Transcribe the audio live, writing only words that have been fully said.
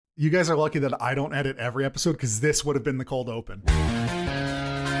You guys are lucky that I don't edit every episode because this would have been the cold open.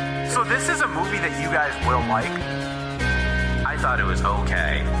 So this is a movie that you guys will like? I thought it was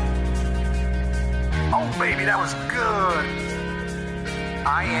okay. Oh, baby, that was good.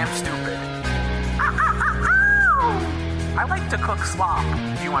 I am stupid. I like to cook slop.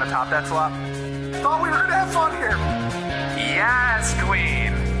 Do you want to top that slop? Thought we were going to have fun here. Yes,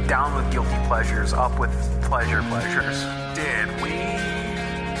 queen. Down with guilty pleasures, up with pleasures. Did we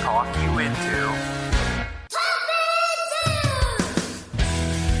talk you into...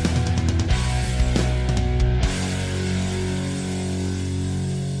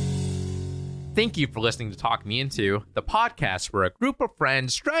 Thank you for listening to Talk Me Into, the podcast where a group of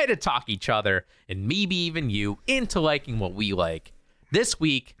friends try to talk each other, and maybe even you, into liking what we like. This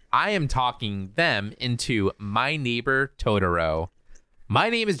week, I am talking them into My Neighbor Totoro.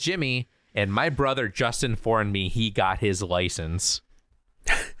 My name is Jimmy, and my brother just informed me he got his license.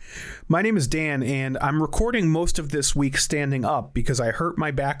 My name is Dan, and I'm recording most of this week standing up because I hurt my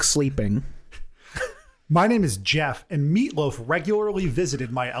back sleeping. My name is Jeff, and Meatloaf regularly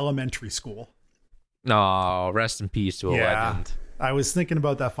visited my elementary school. Oh, rest in peace to a legend. I was thinking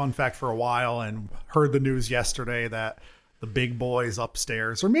about that fun fact for a while and heard the news yesterday that the big boy's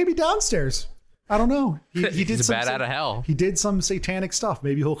upstairs, or maybe downstairs. I don't know. He did He's a bat out of hell. He did some satanic stuff.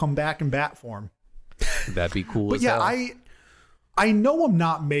 Maybe he'll come back in bat form. That'd be cool. But as yeah, hell. I know I'm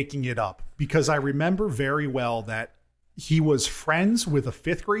not making it up because I remember very well that he was friends with a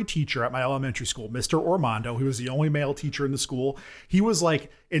 5th grade teacher at my elementary school, Mr. Ormondo. He was the only male teacher in the school. He was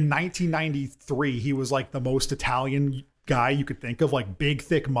like, in 1993, he was like the most Italian guy you could think of, like big,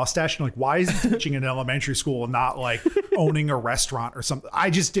 thick mustache. And like, why is he teaching in elementary school and not like owning a restaurant or something? I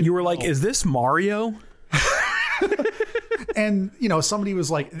just didn't. You were like, is this Mario? And, you know, somebody was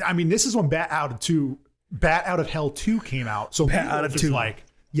like, I mean, this is when Bat Out of Hell 2 came out. So Bat Out of 2. Like,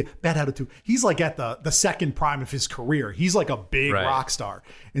 yeah, Bat Out of 2. He's like at the second prime of his career. He's like a big rock star.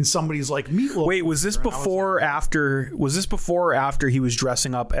 And somebody's like, Meatloaf. Wait, was this before or after? Was this before or after he was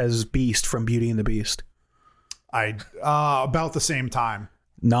dressing up as Beast from Beauty and the Beast? About the same time.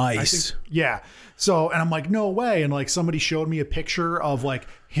 Nice. Yeah. So, and I'm like, no way. And like somebody showed me a picture of like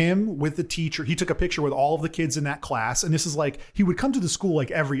him with the teacher. He took a picture with all of the kids in that class. And this is like, he would come to the school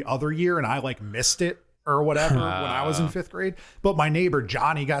like every other year, and I like missed it or whatever when I was in 5th grade. But my neighbor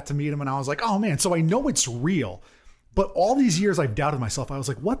Johnny got to meet him, and I was like, oh man. So I know it's real. But all these years I've doubted myself. I was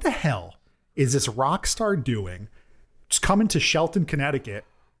like, what the hell is this rock star doing? Just coming to Shelton, Connecticut,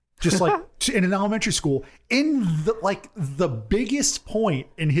 just like in an elementary school, in the biggest point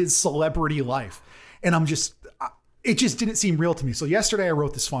in his celebrity life. And it just didn't seem real to me. So yesterday I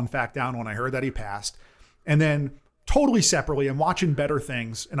wrote this fun fact down when I heard that he passed. And then totally separately, I'm watching Better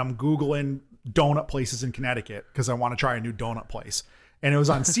Things, and I'm Googling donut places in Connecticut because I want to try a new donut place. And it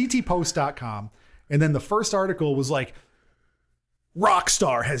was on ctpost.com. And then the first article was like, rock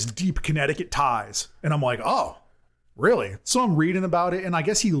star has deep Connecticut ties. And I'm like, oh, really? So I'm reading about it. And I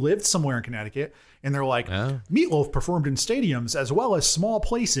guess he lived somewhere in Connecticut. And they're like, Meatloaf performed in stadiums as well as small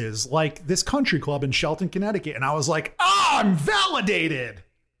places like this country club in Shelton, Connecticut. And I was like, I'm validated.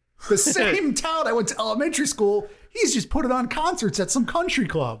 The same town I went to elementary school, he's just put it on concerts at some country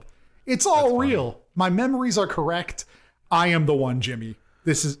club. It's all real. My memories are correct. I am the one, Jimmy.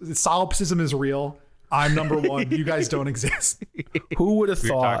 Solipsism is real. I'm number one. You guys don't exist. Who would have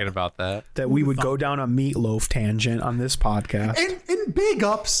thought talking about that we would go down a Meatloaf tangent on this podcast? And big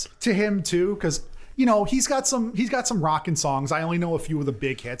ups to him too, because you know he's got some rockin' songs. I only know a few of the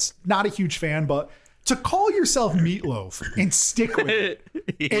big hits. Not a huge fan, but to call yourself Meatloaf and stick with it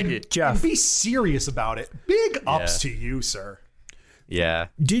and be serious about it. Big ups to you, sir. Yeah.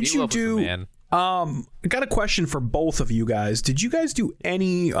 Did you do? I got a question for both of you guys. Did you guys do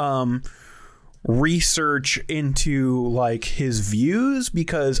any research into like his views?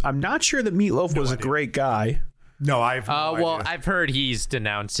 Because I'm not sure that Meatloaf was a great guy. No, I've idea. I've heard he's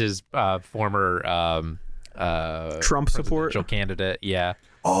denounced his former Trump support candidate. Yeah.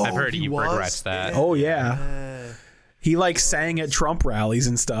 Oh, I've heard he regrets that. Oh yeah. He like sang at Trump rallies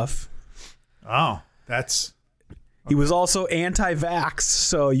and stuff. Oh, that's. He was also anti-vax,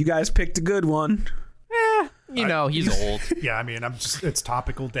 so you guys picked a good one. You know, he's old. Yeah, I mean, it's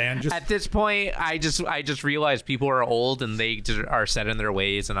topical, Dan. At this point, I just realized people are old and they just are set in their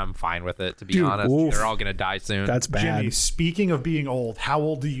ways, and I'm fine with it, to be honest. Oof. They're all going to die soon. That's bad. Jimmy, speaking of being old, how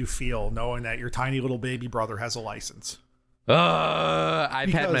old do you feel knowing that your tiny little baby brother has a license? I've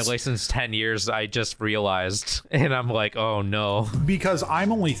had my license 10 years, I just realized, and I'm like, oh no. Because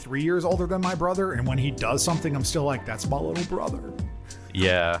I'm only 3 years older than my brother, and when he does something, I'm still like, that's my little brother.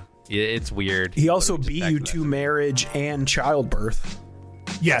 Yeah, it's weird. He also beat you to marriage and childbirth.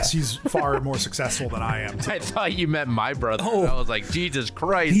 Yes, he's far more successful than I am. I thought you meant my brother. Oh. I was like, Jesus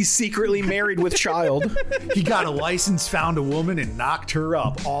Christ. He's secretly married with child. He got a license, found a woman, and knocked her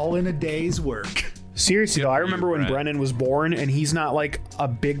up all in a day's work. Seriously, though, I remember when Brett. Brennan was born, and he's not like a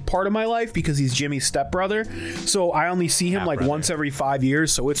big part of my life because he's Jimmy's stepbrother. So I only see him like brother. once every 5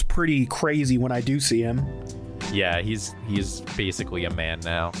 years. So it's pretty crazy when I do see him. Yeah, he's basically a man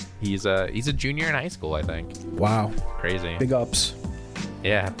now. He's a junior in high school, I think. Wow. Crazy. Big ups.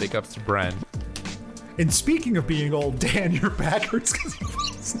 Yeah, big ups to Bren. And speaking of being old, Dan, you're backwards.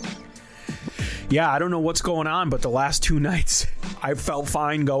 Yeah, I don't know what's going on, but the last 2 nights I felt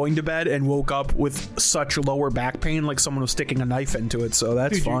fine going to bed and woke up with such lower back pain, like someone was sticking a knife into it. So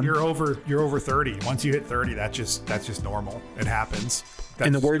that's Dude, fun. you're over 30. Once you hit 30, that's just normal. It happens. That's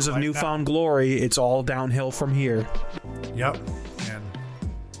In the words of like Newfound Glory, it's all downhill from here. that. Yep. And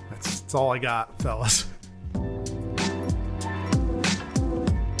that's all I got, fellas.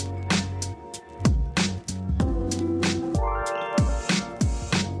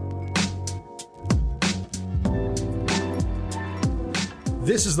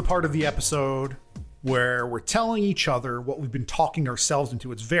 This is the part of the episode where we're telling each other what we've been talking ourselves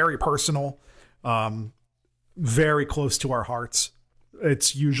into. It's very personal, very close to our hearts.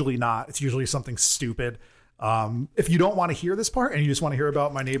 It's usually not. It's usually something stupid. If you don't want to hear this part and you just want to hear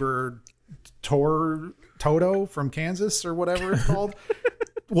about my neighbor Toto from Kansas or whatever it's called,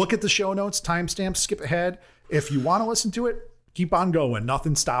 look at the show notes, timestamps, skip ahead. If you want to listen to it, keep on going.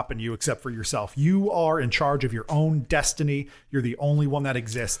 Nothing's stopping you except for yourself. You are in charge of your own destiny. You're the only one that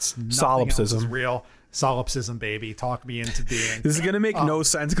exists. Nothing else is Solipsism. real. Solipsism, baby. Talk me into being. This is going to make no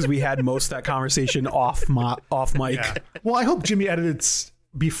sense because we had most of that conversation off mic. Yeah. Well, I hope Jimmy edited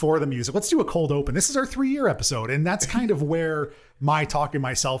before the music. Let's do a cold open. This is our 3-year episode, and that's kind of where my talking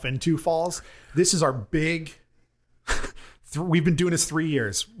myself into falls. This is our big. We've been doing this 3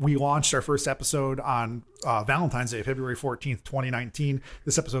 years. We launched our first episode on Valentine's Day, February 14th, 2019.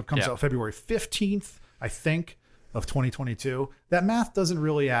 This episode comes out February 15th, I think, of 2022. That math doesn't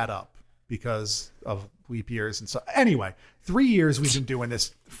really add up because of leap years and so. Anyway, 3 years we've been doing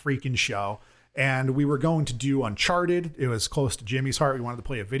this freaking show, and we were going to do Uncharted. It was close to Jimmy's heart. We wanted to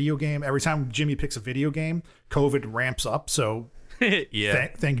play a video game. Every time Jimmy picks a video game, COVID ramps up. So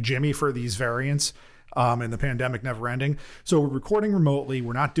thank Jimmy for these variants. And the pandemic never ending. So we're recording remotely.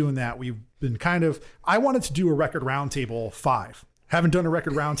 We're not doing that. We've been I wanted to do a record roundtable 5. Haven't done a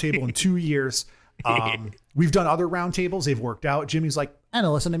record roundtable in 2 years. We've done other roundtables. They've worked out. Jimmy's like, I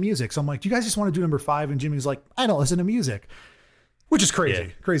don't listen to music. So I'm like, do you guys just want to do number 5? And Jimmy's like, I don't listen to music, which is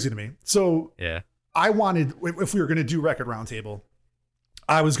crazy, crazy to me. So I wanted, if we were going to do record roundtable,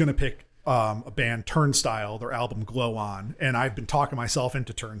 I was going to pick a band, Turnstile, their album Glow On. And I've been talking myself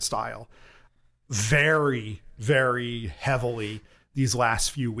into Turnstile very, very heavily these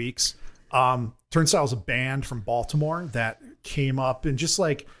last few weeks. Turnstile is a band from Baltimore that came up and just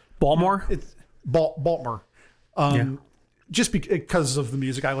like Baltimore? It's Baltimore. Just because of the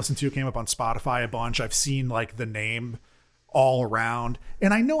music I listen to, came up on Spotify a bunch. I've seen like the name all around,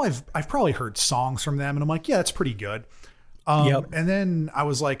 and I know I've probably heard songs from them, and I'm like, yeah, it's pretty good. And then I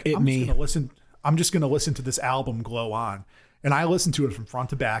was like, I'm just gonna listen to this album Glow On, and I listened to it from front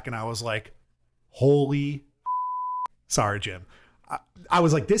to back, and I was like, holy sorry, Jim. I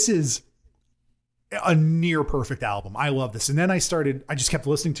was like, this is a near perfect album. I love this. And then I just kept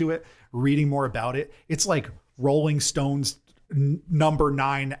listening to it, reading more about it. It's like Rolling Stone's number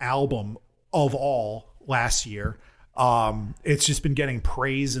 9 album of all last year. It's just been getting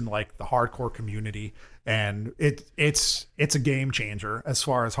praise in like the hardcore community, and it's a game changer as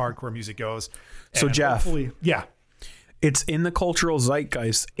far as hardcore music goes. So and Jeff, it's in the cultural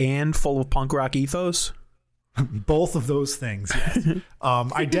zeitgeist and full of punk rock ethos. Both of those things. Yes.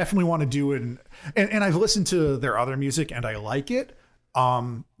 I definitely want to do it. And I've listened to their other music and I like it.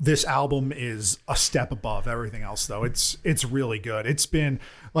 This album is a step above everything else though. It's really good. It's been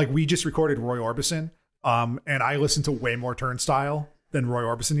like, we just recorded Roy Orbison. And I listened to way more Turnstile than Roy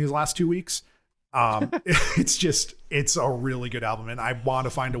Orbison these last 2 weeks. It's a really good album. And I want to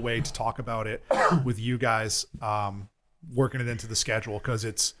find a way to talk about it with you guys, working it into the schedule, because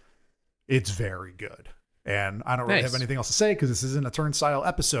it's very good. And I don't really have anything else to say because this isn't a Turnstile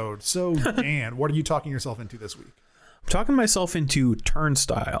episode. So Dan, what are you talking yourself into this week? I'm talking myself into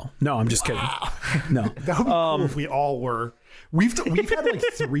Turnstile. No, I'm just kidding. No, that would be cool if we all were. We've had like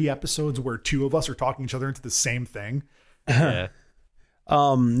 3 episodes where 2 of us are talking each other into the same thing.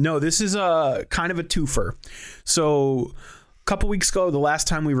 No, this is a kind of a twofer. So a couple weeks ago, the last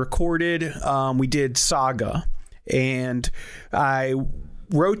time we recorded, we did Saga, and I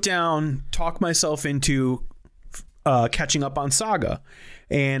wrote down, talk myself into catching up on Saga.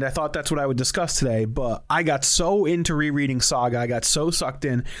 And I thought that's what I would discuss today, but I got so into rereading Saga, I got so sucked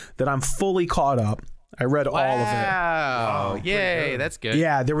in that I'm fully caught up. I read all of it. Wow. Yay, that's good.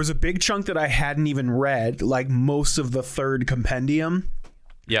 Yeah, there was a big chunk that I hadn't even read, like most of the third compendium.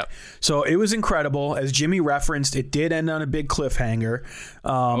 Yep. So it was incredible. As Jimmy referenced, it did end on a big cliffhanger.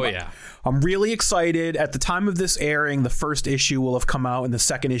 Oh, yeah. I'm really excited. At the time of this airing, the first issue will have come out and the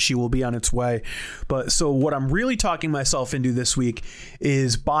second issue will be on its way. But so what I'm really talking myself into this week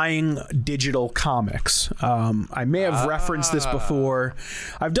is buying digital comics. I may have referenced this before.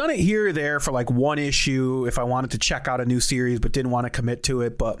 I've done it here or there for like one issue if I wanted to check out a new series but didn't want to commit to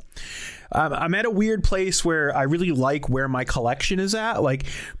it. But I'm at a weird place where I really like where my collection is at. Like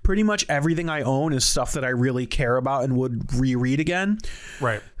pretty much everything I own is stuff that I really care about and would reread again.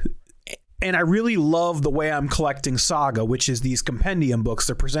 Right. And I really love the way I'm collecting Saga, which is these compendium books.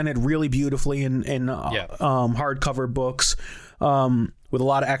 They're presented really beautifully in hardcover books with a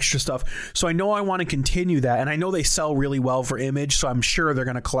lot of extra stuff. So I know I want to continue that. And I know they sell really well for Image, so I'm sure they're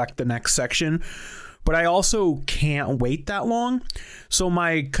going to collect the next section. But I also can't wait that long. So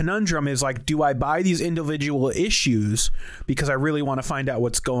my conundrum is like, do I buy these individual issues because I really want to find out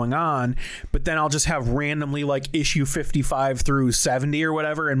what's going on, but then I'll just have randomly like issue 55 through 70 or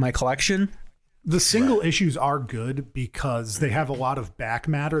whatever in my collection? The single issues are good because they have a lot of back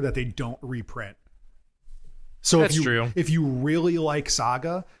matter that they don't reprint. So That's true. If you really like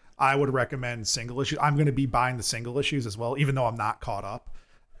Saga, I would recommend single issues. I'm going to be buying the single issues as well, even though I'm not caught up.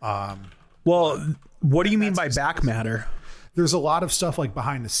 Well, what do you mean by back matter? There's a lot of stuff like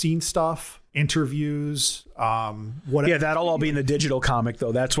behind the scenes stuff, interviews, whatever. Yeah, that'll all be in the digital comic,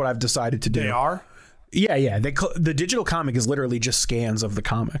 though. That's what I've decided to do. They are? Yeah. The digital comic is literally just scans of the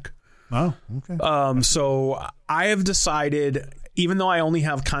comic. Oh, okay. So I have decided, even though I only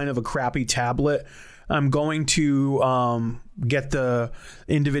have kind of a crappy tablet, I'm going to get the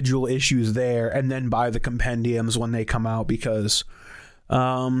individual issues there and then buy the compendiums when they come out because...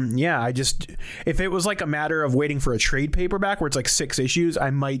 if it was like a matter of waiting for a trade paperback where it's like 6 issues, I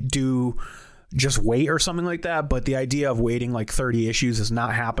might do just wait or something like that. But the idea of waiting like 30 issues is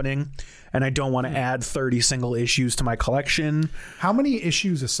not happening. And I don't want to add 30 single issues to my collection. How many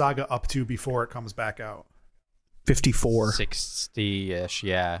issues is Saga up to before it comes back out? 54. 60-ish,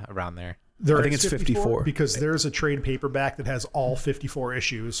 yeah, around there. I think it's 54 because there's a trade paperback that has all 54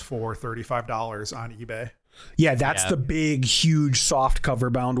 issues for $35 on eBay. Yeah, that's the big, huge soft cover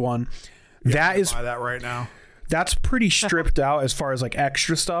bound one. Buy that right now. That's pretty stripped out as far as like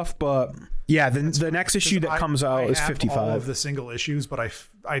extra stuff, but yeah, the next issue that comes out is 55. All of the single issues, but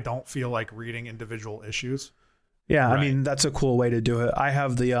I don't feel like reading individual issues. Yeah, Right. I mean that's a cool way to do it. I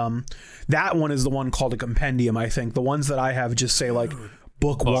have the that one is the one called a compendium. I think the ones that I have just say like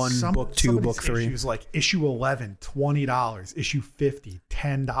book 1, book 2, book 3. Issues like issue 11, $20, issue 50,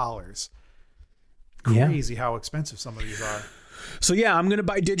 $10. Crazy how expensive some of these are. So yeah, I'm gonna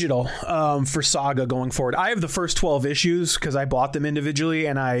buy digital for Saga going forward. I have the first 12 issues because I bought them individually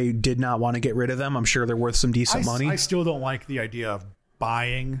and I did not want to get rid of them. I'm sure they're worth some decent money. I still don't like the idea of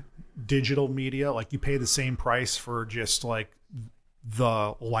buying digital media. Like you pay the same price for just like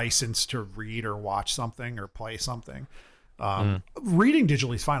the license to read or watch something or play something. Reading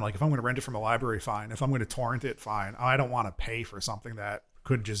digitally is fine. Like if I'm going to rent it from a library, fine. If I'm going to torrent it, fine. I don't want to pay for something that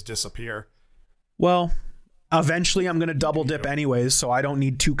could just disappear. Well, eventually I'm going to double dip anyways, so I don't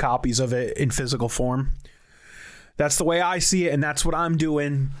need 2 copies of it in physical form. That's the way I see it, and that's what I'm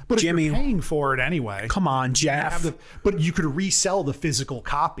doing. But Jimmy, if you're paying for it anyway. Come on, Jeff. But you could resell the physical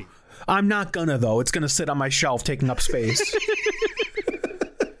copy. I'm not gonna, though. It's going to sit on my shelf taking up space.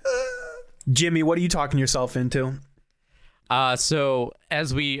 Jimmy, what are you talking yourself into? So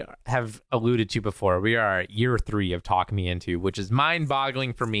as we have alluded to before, we are at year 3 of Talk Me Into, which is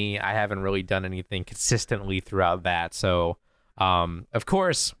mind-boggling for me. I haven't really done anything consistently throughout that. So, of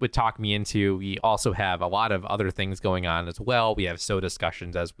course, with Talk Me Into, we also have a lot of other things going on as well. We have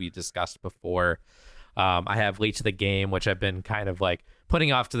discussions, as we discussed before. I have Late to the Game, which I've been kind of like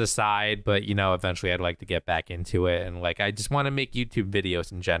putting off to the side, but eventually I'd like to get back into it. And like, I just want to make YouTube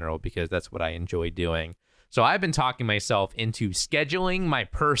videos in general because that's what I enjoy doing. So I've been talking myself into scheduling my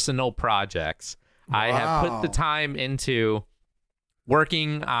personal projects. Wow. I have put the time into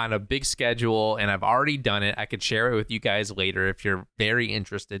working on a big schedule, and I've already done it. I could share it with you guys later if you're very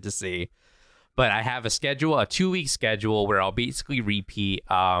interested to see. But I have a schedule, a 2-week schedule where I'll basically repeat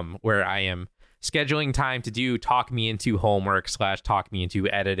where I am scheduling time to do Talk Me Into homework / Talk Me Into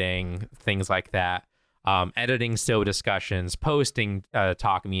editing, things like that. Editing SO discussions, posting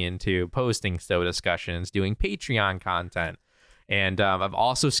Talk Me Into, posting SO discussions, doing Patreon content. And I've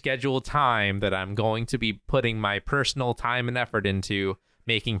also scheduled time that I'm going to be putting my personal time and effort into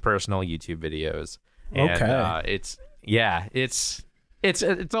making personal YouTube videos. And, Okay. it's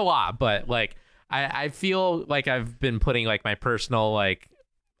a lot, but like I feel like I've been putting like my personal like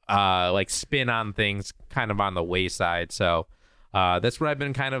spin on things kind of on the wayside. So that's what I've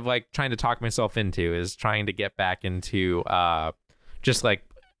been kind of like trying to talk myself into, is trying to get back into just like,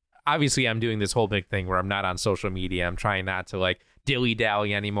 obviously I'm doing this whole big thing where I'm not on social media. I'm trying not to like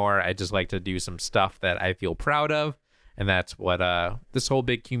dilly-dally anymore. I just like to do some stuff that I feel proud of. And that's what this whole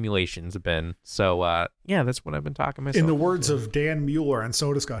big accumulation's been. So, yeah, that's what I've been talking myself. In the words of Dan Mueller on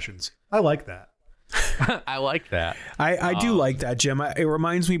So Discussions, I like that. I like that. I do like that, Jim. It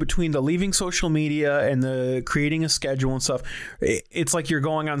reminds me, between the leaving social media and the creating a schedule and stuff, it's like you're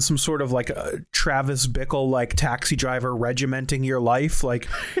going on some sort of like a Travis Bickle like Taxi Driver, regimenting your life. Like,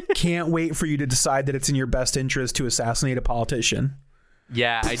 can't wait for you to decide that it's in your best interest to assassinate a politician.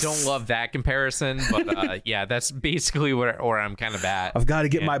 Yeah, I don't love that comparison, but yeah, that's basically where I'm kind of at. I've got to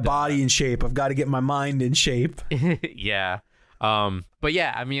get my body in shape. I've got to get my mind in shape. Yeah. But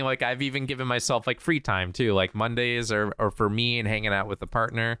yeah, I mean, like, I've even given myself like free time too. Like Mondays are for me and hanging out with a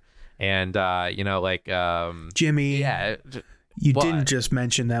partner, and you know, like Jimmy. Yeah. You What? didn't just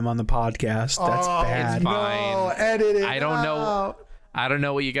mention them on the podcast. That's bad. It's fine. No, edit it I don't know. I don't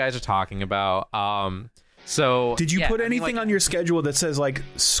know what you guys are talking about. So Did you yeah, put I mean, anything like, on your schedule that says like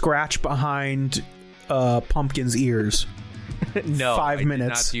scratch behind Pumpkin's ears? No, 5 minutes. I did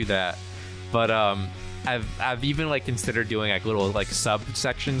not do that. But I've even like considered doing like little like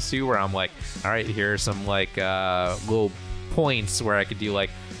subsections too, where I'm like, all right, here are some like little points where I could do like,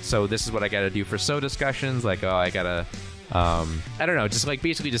 so this is what I got to do for So Discussions. Like, oh, I gotta, I don't know, just like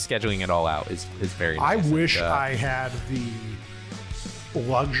basically just scheduling it all out is very nice. I wish And, I had the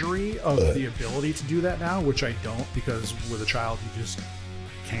luxury of the ability to do that now, which I don't, because with a child you just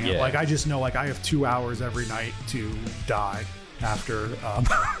can't. Yeah. Like, I just know like I have 2 hours every night to die after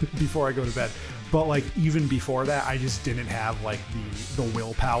before I go to bed. But like even before that, I just didn't have like the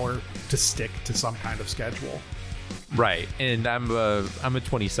willpower to stick to some kind of schedule. Right, and I'm a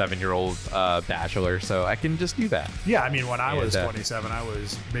 27-year-old bachelor, so I can just do that. Yeah, I mean, when I was And, 27, I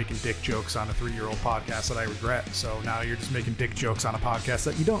was making dick jokes on a 3-year-old podcast that I regret. So now you're just making dick jokes on a podcast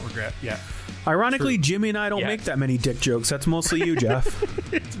that you don't regret yet. Ironically, Jimmy and I don't Yeah. make that many dick jokes. That's mostly you, Jeff.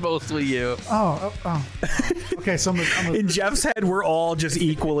 It's mostly you. Oh. Okay, so I'm In Jeff's head, we're all just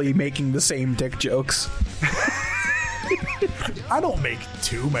equally making the same dick jokes. I don't make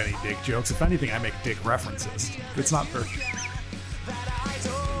too many dick jokes. If anything, I make dick references. It's not for...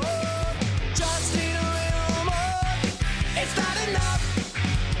 Just need a little more. It's not enough.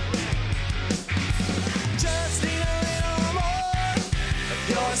 Just need a little more of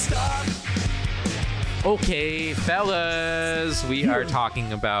your stuff. Okay, fellas, we are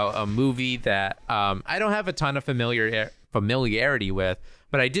talking about a movie that I don't have a ton of familiarity with,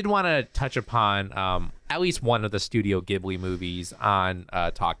 but I did want to touch upon at least one of the Studio Ghibli movies on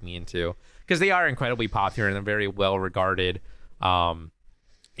Talk Me Into, because they are incredibly popular and they're very well regarded. And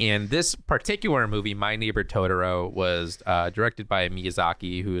this particular movie, My Neighbor Totoro, was directed by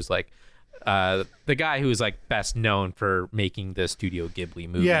Miyazaki, who is like the guy who is like best known for making the Studio Ghibli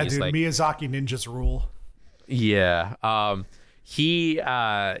movies. Yeah, dude, like, Miyazaki ninjas rule. yeah. He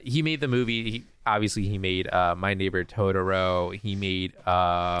made the movie. He made My Neighbor Totoro. He made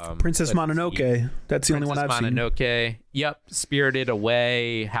Princess Mononoke. That's the only one I've Princess Mononoke. Yep. Spirited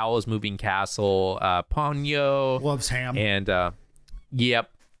Away, Howl's Moving Castle, Ponyo, Loves ham. and yep.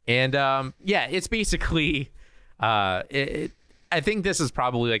 And yeah, it's basically I think this is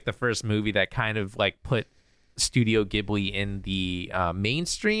probably like the first movie that kind of like put Studio Ghibli in the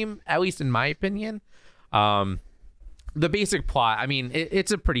mainstream, at least in my opinion. The basic plot, I mean,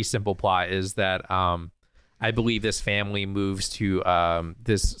 it's a pretty simple plot, is that I believe this family moves to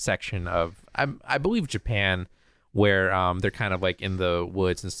this section of, I believe, Japan, where they're kind of like in the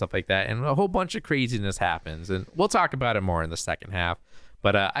woods and stuff like that, and a whole bunch of craziness happens, and we'll talk about it more in the second half.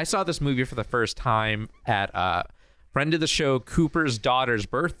 But I saw this movie for the first time at friend of the show Cooper's daughter's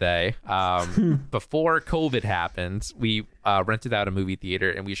birthday. Before COVID happened, we rented out a movie theater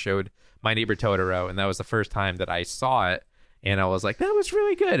and we showed My Neighbor Totoro, and that was the first time that I saw it, and I was like, that was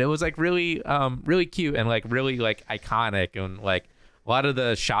really good. It was like really really cute and like really like iconic, and like a lot of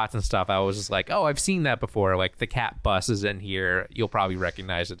the shots and stuff, I was just like, oh, I've seen that before. Like the cat bus is in here, you'll probably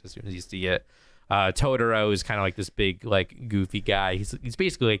recognize it as soon as you see it. Totoro is kind of like this big like goofy guy. He's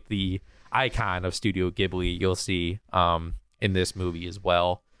basically like the icon of Studio Ghibli. You'll see in this movie as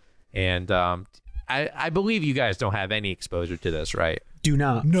well. And I believe you guys don't have any exposure to this, right? Do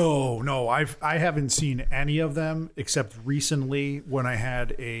not. No, I haven't seen any of them except recently when I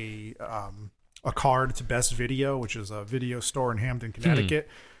had a a card to Best Video, which is a video store in Hampton, Connecticut,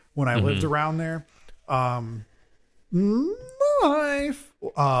 when I lived around there. My wife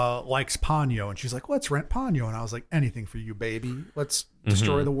likes Ponyo, and she's like, let's rent Ponyo. And I was like, anything for you, baby. Let's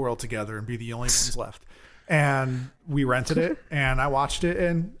destroy the world together and be the only ones left. And we rented it, and I watched it,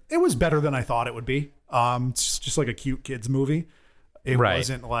 and it was better than I thought it would be. It's just like a cute kids movie. It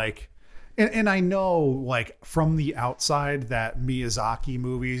wasn't like, and I know like from the outside that Miyazaki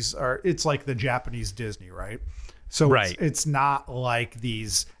movies it's like the Japanese Disney, right? So it's not like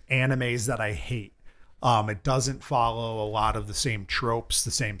these animes that I hate. It doesn't follow a lot of the same tropes,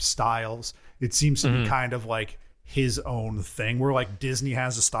 the same styles. It seems to be kind of like his own thing, where like Disney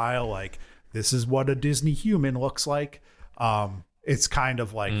has a style, like this is what a Disney human looks like. It's kind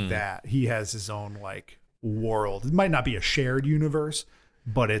of like that. He has his own like world. It might not be a shared universe,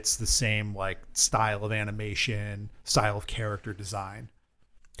 but it's the same like style of animation, style of character design.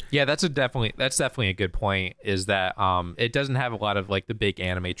 Yeah, that's definitely a good point, is that it doesn't have a lot of like the big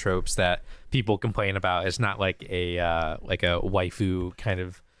anime tropes that people complain about. It's not like a waifu kind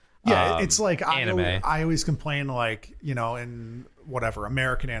of it's like anime. I always complain, like, you know, in whatever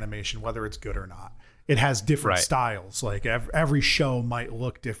American animation, whether it's good or not, it has different styles. Like every show might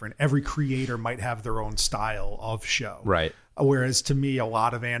look different. Every creator might have their own style of show. Right. Whereas to me, a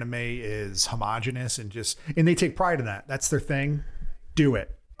lot of anime is homogenous and they take pride in that. That's their thing. Do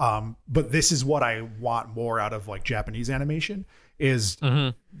it. But this is what I want more out of like Japanese animation, is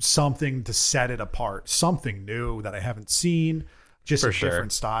something to set it apart, something new that I haven't seen, just a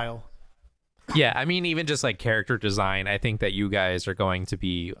different style. Yeah, I mean, even just like character design, I think that you guys are going to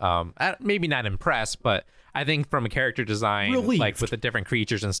be maybe not impressed, but I think from a character design, relieved, like with the different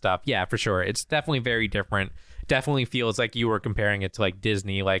creatures and stuff, yeah, for sure. It's definitely very different. Definitely feels like you were comparing it to like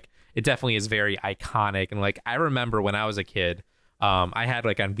Disney. Like it definitely is very iconic. And like I remember when I was a kid, I had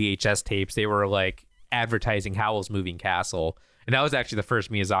like on VHS tapes, they were like advertising Howl's Moving Castle. And that was actually the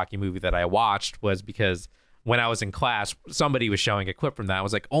first Miyazaki movie that I watched, was because when I was in class, somebody was showing a clip from that. I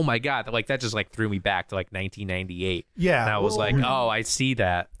was like, oh my God, like that just like threw me back to like 1998. Yeah. And I was like, oh, I see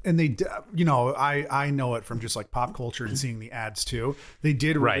that. And they, you know, I know it from just like pop culture and seeing the ads too. They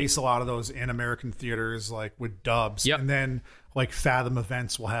did release a lot of those in American theaters, like with dubs. Yep. And then like Fathom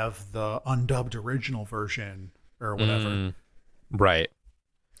Events will have the undubbed original version or whatever. Right.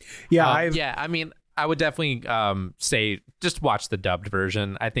 Yeah. I mean, I would definitely say just watch the dubbed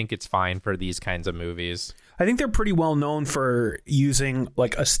version. I think it's fine for these kinds of movies. I think they're pretty well known for using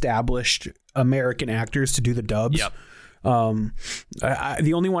like established American actors to do the dubs. Yep.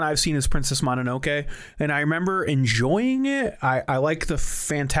 The only one I've seen is Princess Mononoke, and I remember enjoying it. I like the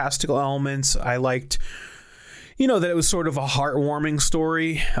fantastical elements. I liked, you know, that it was sort of a heartwarming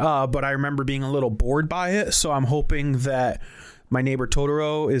story, but I remember being a little bored by it. So I'm hoping that My Neighbor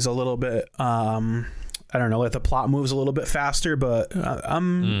Totoro is a little bit, I don't know, that the plot moves a little bit faster, but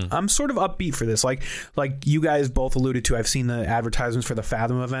I'm sort of upbeat for this. Like you guys both alluded to, I've seen the advertisements for the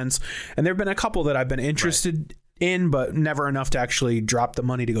Fathom events, and there have been a couple that I've been interested in, but never enough to actually drop the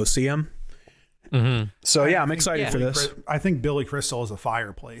money to go see them. So yeah, I'm excited for this. I think Billy Crystal is a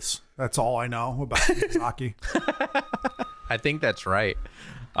fireplace. That's all I know about Miyazaki. I think that's right.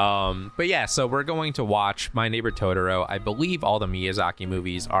 But yeah, so we're going to watch My Neighbor Totoro. I believe all the Miyazaki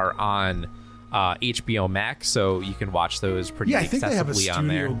movies are on HBO Max, so you can watch those pretty accessibly I think they have a on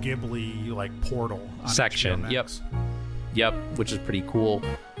there. Studio Ghibli like portal on section. HBO Max. Yep, which is pretty cool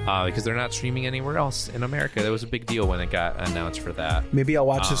because they're not streaming anywhere else in America. That was a big deal when it got announced for that. Maybe I'll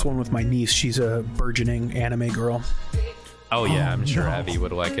watch this one with my niece. She's a burgeoning anime girl. Oh yeah, I'm sure Abby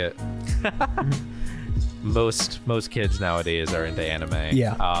would like it. Most kids nowadays are into anime.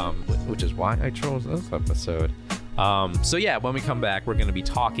 Yeah. Which is why I chose this episode. So yeah, when we come back, we're going to be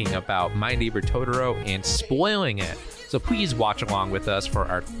talking about My Neighbor Totoro and spoiling it. So please watch along with us for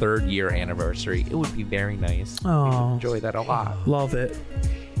our 3rd year anniversary. It would be very nice. Oh, we would enjoy that a lot. Love it.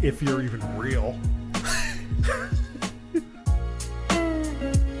 If you're even real.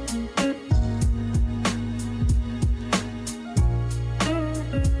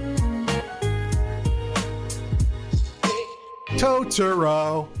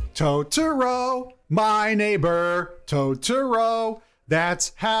 Totoro, Totoro, my neighbor Totoro.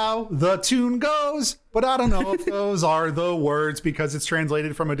 That's how the tune goes. But I don't know if those are the words because it's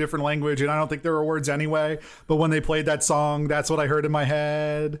translated from a different language, and I don't think there were words anyway. But when they played that song, that's what I heard in my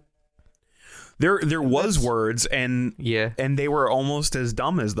head. There was words, and yeah, and they were almost as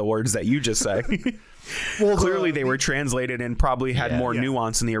dumb as the words that you just said. Well, clearly they were translated and probably had more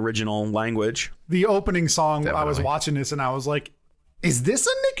nuance in the original language. The opening song, Definitely. I was watching this and I was like, is this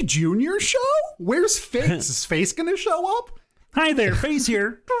a Nick Jr. show? Where's Face? Is Face going to show up? Hi there, Face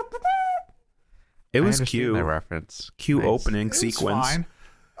here. It was I understand cute. that reference. Cute Nice. opening It was sequence. fine.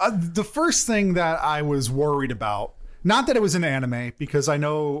 The first thing that I was worried about, not that it was an anime, because I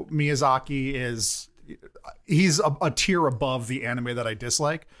know Miyazaki he's a tier above the anime that I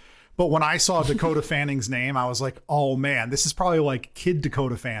dislike. But when I saw Dakota Fanning's name, I was like, oh man, this is probably like kid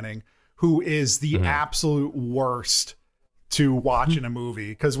Dakota Fanning, who is the absolute worst to watch in a movie.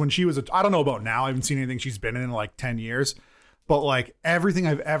 Because when she was, I don't know about now, I haven't seen anything she's been in like 10 years. But like everything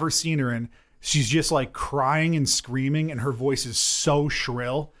I've ever seen her in, she's just like crying and screaming, and her voice is so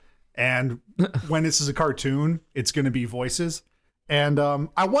shrill. And when this is a cartoon, it's going to be voices. And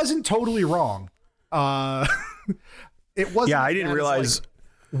I wasn't totally wrong. It wasn't. Yeah, I didn't as, realize. like,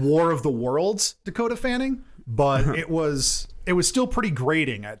 War of the Worlds Dakota Fanning, but it was still pretty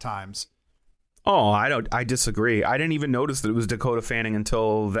grating at times. Oh, I disagree. I didn't even notice that it was Dakota Fanning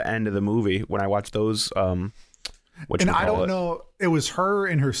until the end of the movie when I watched those. And I don't know. It was her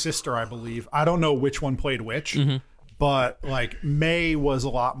and her sister, I believe. I don't know which one played which, but like May was a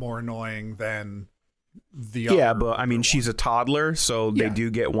lot more annoying than the other. Yeah, but I mean, she's a toddler, so they Yeah. do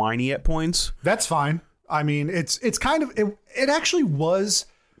get whiny at points. That's fine. I mean, it's kind of it actually was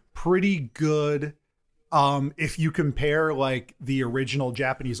pretty good. If you compare like the original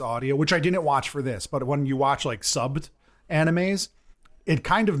Japanese audio, which I didn't watch for this, but when you watch like subbed animes, it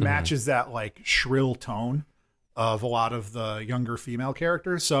kind of matches that like shrill tone of a lot of the younger female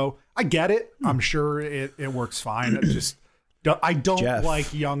characters. So I get it. I'm sure it works fine. I don't Jeff.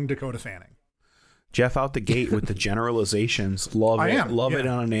 like young Dakota Fanning. Jeff out the gate with the generalizations. Love I it. am, Love yeah. it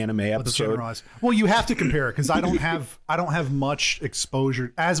on an anime Let's episode. generalize. Well, you have to compare it because I don't have much exposure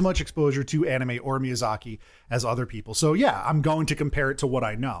to anime or Miyazaki as other people. So yeah, I'm going to compare it to what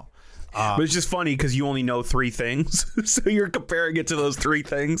I know. But it's just funny because you only know 3 things, so you're comparing it to those 3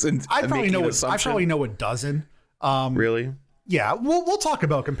 things, and I probably making know an I assumption. probably know a dozen. Really. Yeah, we'll talk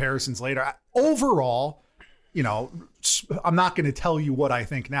about comparisons later. Overall, you know, I'm not going to tell you what I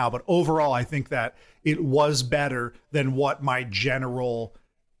think now, but overall, I think that it was better than what my general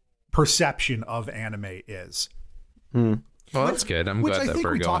perception of anime is. Well, that's good. I'm Which glad I that think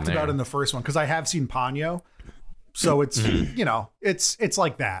we're we going talked there. about in the first one because I have seen Ponyo, so it's you know it's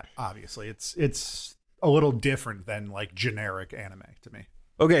like that. Obviously, it's a little different than like generic anime to me.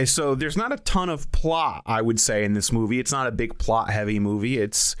 Okay, so there's not a ton of plot, I would say, in this movie. It's not a big plot-heavy movie.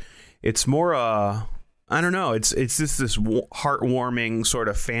 It's more I don't know. It's just this heartwarming sort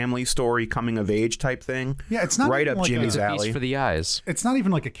of family story, coming of age type thing. Yeah, it's not right even up like Jimmy's It's a feast alley. for the eyes. It's not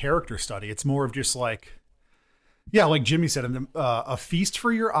even like a character study. It's more of just like, yeah, like Jimmy said, a feast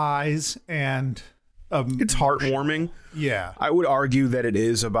for your eyes, and It's heartwarming. yeah, I would argue that it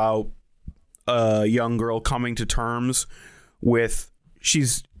is about a young girl coming to terms with.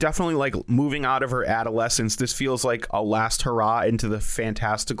 She's definitely like moving out of her adolescence. This feels like a last hurrah into the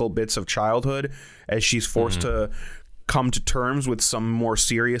fantastical bits of childhood as she's forced to come to terms with some more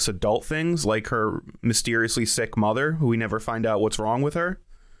serious adult things, like her mysteriously sick mother, who we never find out what's wrong with her.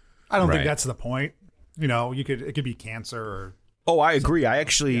 I don't Right. think that's the point. You know, it could be cancer or Oh, I agree. I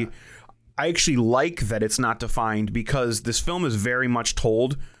actually like that it's not defined because this film is very much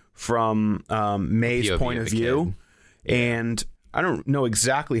told from May's POV point of of the view. And I don't know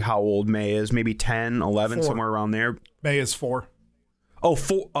exactly how old May is, maybe 10, 11, 4. somewhere around there. May is 4. Oh,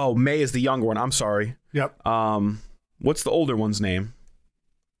 4. Oh, May is the younger one. I'm sorry. Yep, What's the older one's name?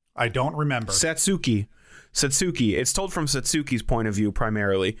 I don't remember. Satsuki. It's told from Satsuki's point of view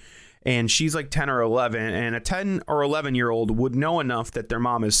primarily. And she's like 10 or 11, and a 10 or 11-year-old would know enough that their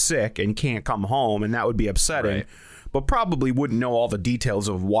mom is sick and can't come home, and that would be upsetting, Right. but probably wouldn't know all the details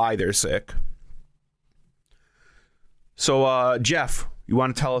of why they're sick. So, Jeff, you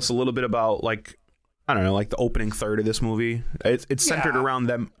want to tell us a little bit about, like, I don't know, like the opening third of this movie? It's centered Yeah. around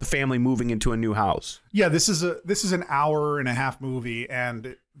the family moving into a new house. Yeah, this is an hour and a half movie,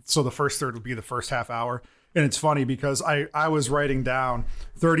 and so the first third would be the first half hour. And it's funny because I was writing down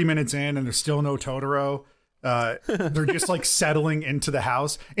 30 minutes in and there's still no Totoro. They're just like settling into the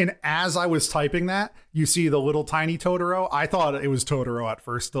house. And as I was typing that, you see the little tiny Totoro. I thought it was Totoro at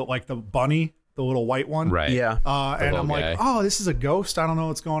first, like the bunny, the little white one. Right. Yeah. And I'm little like, guy. oh, this is a ghost. I don't know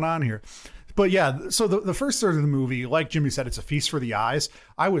what's going on here. But yeah, so the first third of the movie, like Jimmy said, it's a feast for the eyes.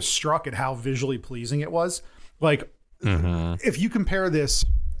 I was struck at how visually pleasing it was. Like, if you compare this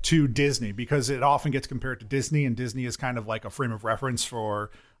to Disney, because it often gets compared to Disney, and Disney is kind of like a frame of reference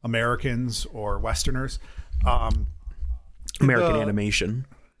for Americans or Westerners. American the- animation.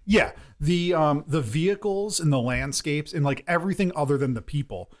 Yeah, the vehicles and the landscapes and like everything other than the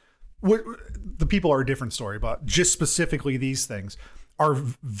people. The people are a different story, but just specifically these things are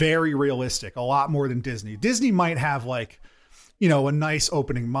very realistic, a lot more than Disney. Disney might have like you know, a nice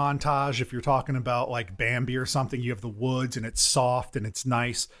opening montage. If you're talking about like Bambi or something, you have the woods and it's soft and it's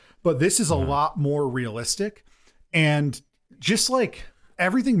nice. But this is a lot more realistic, and just like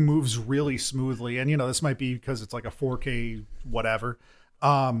everything moves really smoothly. And, you know, this might be because it's like a 4K whatever.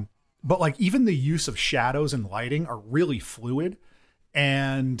 But like even the use of shadows and lighting are really fluid.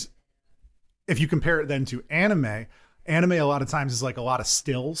 And if you compare it then to anime a lot of times is like a lot of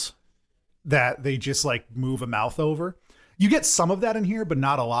stills that they just like move a mouth over. You get some of that in here, but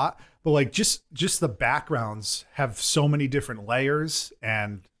not a lot. But like just the backgrounds have so many different layers,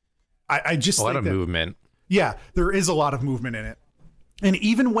 and I just a lot think of movement. Yeah, there is a lot of movement in it. And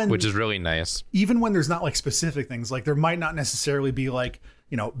even when, which is really nice, even when there's not like specific things, like there might not necessarily be like,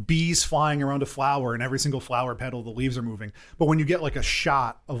 you know, bees flying around a flower and every single flower petal, the leaves are moving. But when you get like a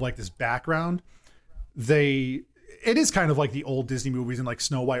shot of like this background, it is kind of like the old Disney movies and like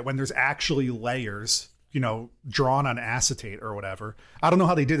Snow White when there's actually layers, you know, drawn on acetate or whatever. I don't know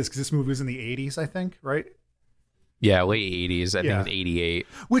how they did this because this movie was in the 80s, I think, right? Yeah, late 80s. I think it's 88.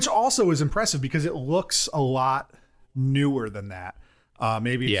 Which also is impressive because it looks a lot newer than that.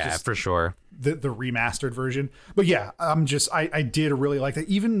 Maybe it's just for sure the remastered version. But yeah, I did really like that.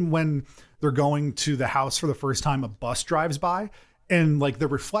 Even when they're going to the house for the first time, a bus drives by and like the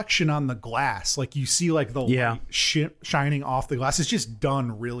reflection on the glass, like you see like the light shining off the glass. It's just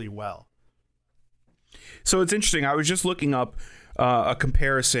done really well. So it's interesting. I was just looking up a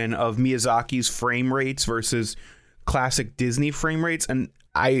comparison of Miyazaki's frame rates versus classic Disney frame rates, and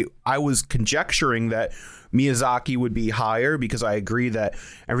I was conjecturing that Miyazaki would be higher because I agree that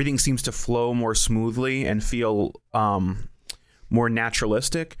everything seems to flow more smoothly and feel more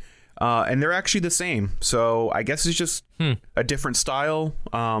naturalistic, and they're actually the same. So I guess it's just a different style,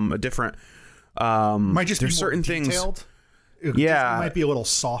 a different. Might just there's be certain more detailed. things. It might be a little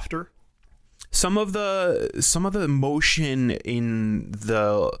softer. Some of the motion in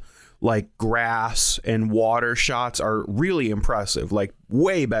the like grass and water shots are really impressive, like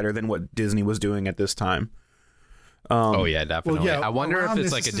way better than what Disney was doing at this time. Oh yeah, definitely. Well, yeah, I wonder if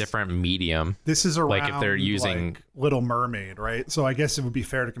it's like a different medium. This is around like if they're using like Little Mermaid, right? So I guess it would be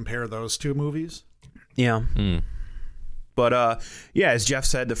fair to compare those two movies. Yeah. But as Jeff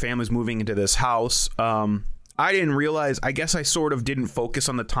said, the family's moving into this house. I didn't realize, I guess I sort of didn't focus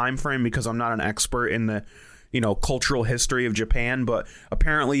on the time frame because I'm not an expert in the, you know, cultural history of Japan, but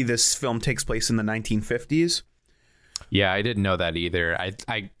apparently this film takes place in the 1950s. Yeah, I didn't know that either.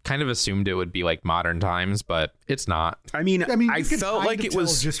 I kind of assumed it would be like modern times, but it's not. I mean, I felt like it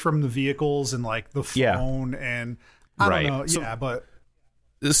was just from the vehicles and like the phone and I don't know. So, but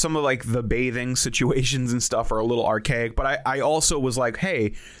some of like the bathing situations and stuff are a little archaic, but I also was like,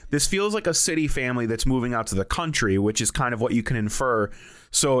 hey, this feels like a city family that's moving out to the country, which is kind of what you can infer.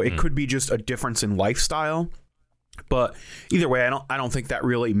 So it could be just a difference in lifestyle. But either way, I don't think that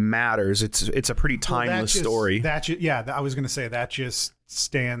really matters. It's a pretty timeless story. I was going to say that just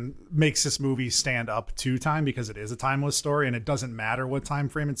makes this movie stand up to time because it is a timeless story and it doesn't matter what time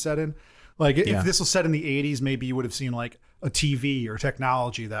frame it's set in. Like if this was set in the 80s, maybe you would have seen like a TV or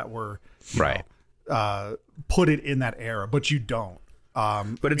technology that were put it in that era, but you don't.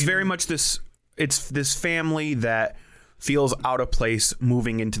 But it's very much this family that feels out of place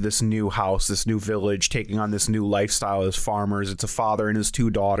moving into this new house, this new village, taking on this new lifestyle as farmers. It's a father and his two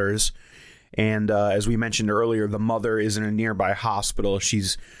daughters. And as we mentioned earlier, the mother is in a nearby hospital.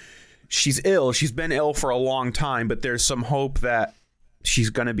 She's ill. She's been ill for a long time, but there's some hope that she's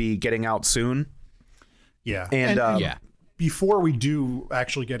going to be getting out soon. Yeah. And before we do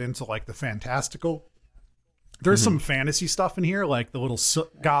actually get into like the fantastical, there's some fantasy stuff in here, like the little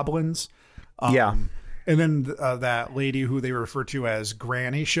goblins. And then that lady who they refer to as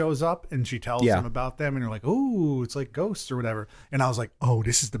Granny shows up and she tells them about them. And you're like, oh, it's like ghosts or whatever. And I was like, oh,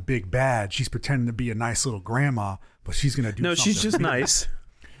 this is the big bad. She's pretending to be a nice little grandma, but she's going to do something. No, she's just nice.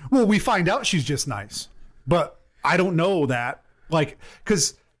 Well, we find out she's just nice. But I don't know that. Like,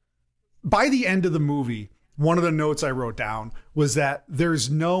 because by the end of the movie, one of the notes I wrote down was that there's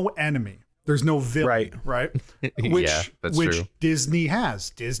no enemy. There's no villain, right? Which true. Disney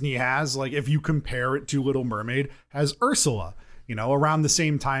has. Disney has, like, if you compare it to Little Mermaid, has Ursula. You know, around the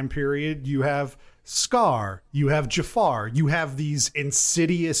same time period, you have Scar, you have Jafar, you have these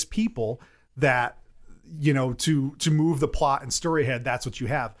insidious people that, you know, to move the plot and story ahead, that's what you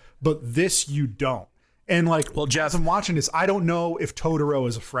have. But this you don't. And like, well, Jeff, as I'm watching this, I don't know if Totoro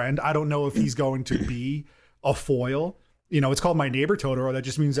is a friend. I don't know if he's going to be a foil. You know, it's called My Neighbor Totoro. That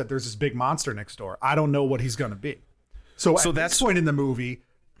just means that there's this big monster next door. I don't know what he's going to be. So at this point in the movie,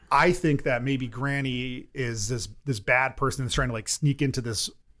 I think that maybe Granny is this bad person that's trying to like sneak into this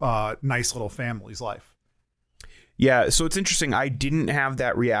nice little family's life. Yeah, so it's interesting. I didn't have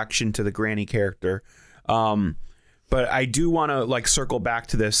that reaction to the Granny character. But I do want to like circle back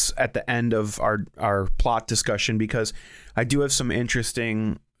to this at the end of our plot discussion, because I do have some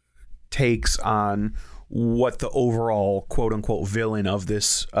interesting takes on what the overall quote unquote villain of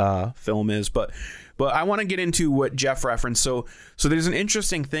this film is. But I want to get into what Jeff referenced. So there's an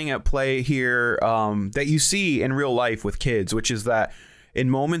interesting thing at play here that you see in real life with kids, which is that in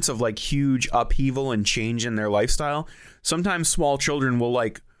moments of like huge upheaval and change in their lifestyle, sometimes small children will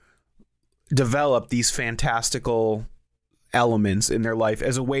like develop these fantastical elements in their life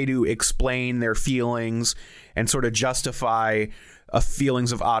as a way to explain their feelings and sort of justify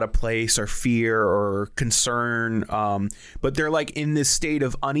feelings of out of place or fear or concern. But they're like in this state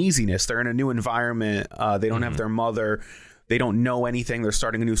of uneasiness. They're in a new environment. They don't have their mother. They don't know anything. They're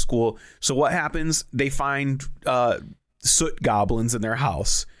starting a new school. So what happens? They find soot goblins in their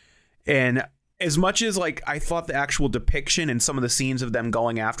house. And as much as like I thought the actual depiction and some of the scenes of them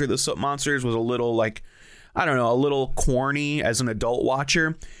going after the soot monsters was a little like, I don't know, a little corny as an adult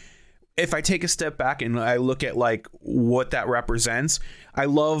watcher, if I take a step back and I look at like what that represents, I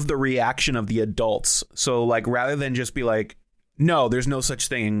love the reaction of the adults. So like rather than just be like, no, there's no such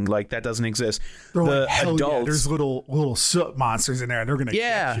thing, like that doesn't exist. They're the like, hell adults, yeah, there's little soot monsters in there and they're gonna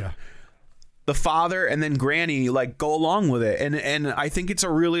get you. The father and then Granny like go along with it, and I think it's a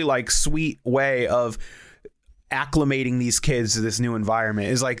really like sweet way of acclimating these kids to this new environment.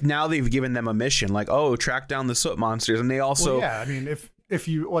 Is like now they've given them a mission, like, oh, track down the soot monsters. And they also I mean, if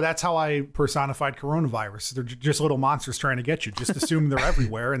you that's how I personified coronavirus. They're just little monsters trying to get you. Just assume they're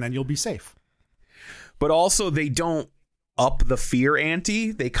everywhere and then you'll be safe. But also they don't up the fear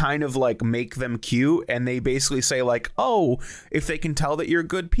ante. They kind of like make them cute, and they basically say like, oh, if they can tell that you're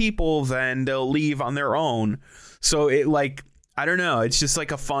good people, then they'll leave on their own. So it like, I don't know, it's just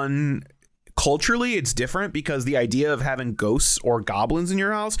like a fun, culturally it's different, because the idea of having ghosts or goblins in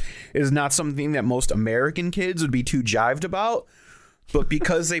your house is not something that most American kids would be too jived about. But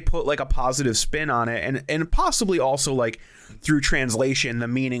because they put like a positive spin on it, and possibly also like through translation, the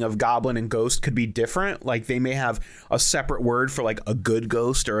meaning of goblin and ghost could be different. Like they may have a separate word for like a good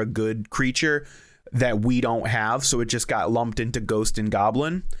ghost or a good creature that we don't have. So it just got lumped into ghost and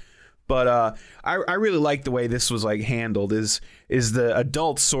goblin. But I really like the way this was like handled is the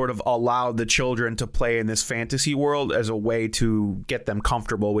adults sort of allowed the children to play in this fantasy world as a way to get them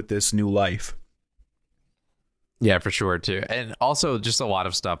comfortable with this new life. Yeah, for sure, too. And also just a lot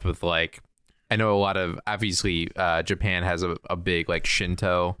of stuff with like, I know a lot of, obviously, Japan has a big like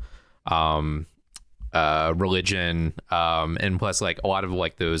Shinto religion. And plus like a lot of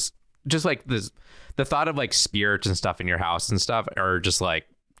like those, just like this, the thought of like spirits and stuff in your house and stuff are just like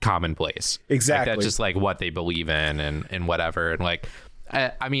commonplace. Exactly. Like, that's just like what they believe in and whatever. And like,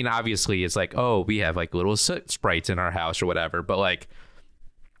 I mean, obviously it's like, oh, we have like little sprites in our house or whatever. But like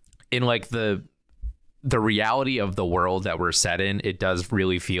in like the reality of the world that we're set in, it does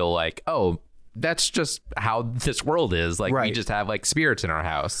really feel like, oh, that's just how this world is. Like, right. We just have like spirits in our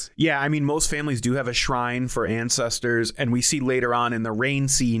house. Yeah, I mean, most families do have a shrine for ancestors, and we see later on in the rain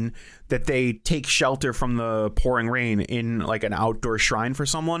scene that they take shelter from the pouring rain in like an outdoor shrine for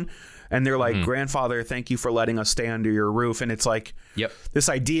someone. And they're like, grandfather, thank you for letting us stay under your roof. And it's like, yep, this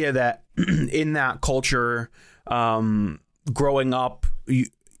idea that in that culture, growing up,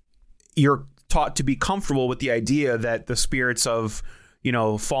 you're taught to be comfortable with the idea that the spirits of, you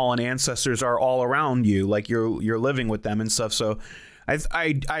know, fallen ancestors are all around you, like you're living with them and stuff. So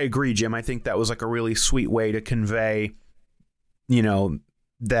I agree, Jim. I think that was like a really sweet way to convey, you know,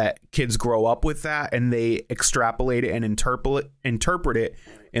 that kids grow up with that and they extrapolate it and interpret it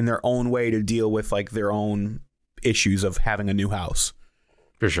in their own way to deal with like their own issues of having a new house.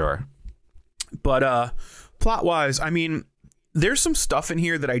 For sure. But plot wise, I mean, there's some stuff in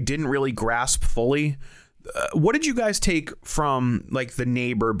here that I didn't really grasp fully. What did you guys take from like the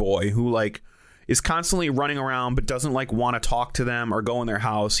neighbor boy who like is constantly running around but doesn't like want to talk to them or go in their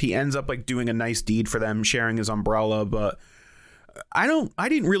house? He ends up like doing a nice deed for them, sharing his umbrella, but I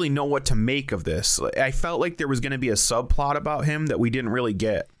didn't really know what to make of this. I felt like there was going to be a subplot about him that we didn't really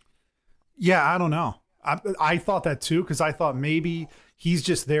get. Yeah, I don't know. I thought that too, because I thought maybe he's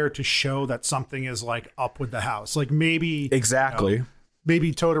just there to show that something is like up with the house. Like maybe exactly. You know,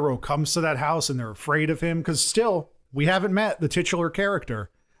 maybe Totoro comes to that house and they're afraid of him because still we haven't met the titular character.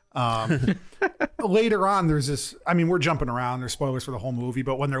 Later on, there's this. I mean, we're jumping around. There's spoilers for the whole movie,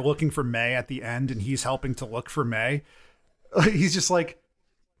 but when they're looking for May at the end and he's helping to look for May, he's just like,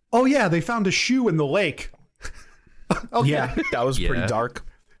 "Oh yeah, they found a shoe in the lake." Okay. Yeah, that was pretty dark.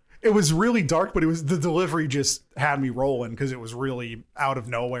 It was really dark, but it was the delivery just had me rolling because it was really out of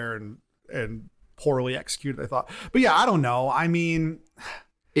nowhere and poorly executed, I thought. But yeah, I don't know. I mean,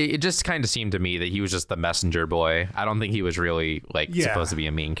 it just kind of seemed to me that he was just the messenger boy. I don't think he was really supposed to be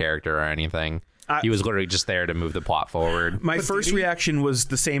a main character or anything. He was literally just there to move the plot forward. My first reaction was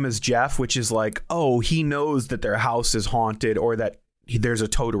the same as Jeff, which is like, oh, he knows that their house is haunted or that there's a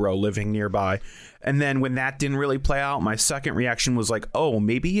Totoro living nearby. And then when that didn't really play out, my second reaction was like, oh,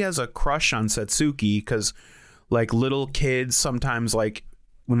 maybe he has a crush on Satsuki, because like little kids sometimes, like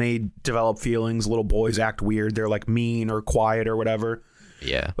when they develop feelings, little boys act weird. They're like mean or quiet or whatever.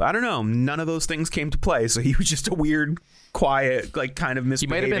 Yeah. But I don't know. None of those things came to play. So he was just a weird, quiet, like kind of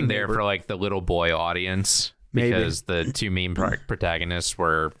misbehaving. He might have been there neighbor. for like the little boy audience because the two main protagonists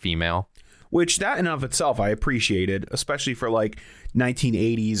were female. Which that in and of itself I appreciated, especially for like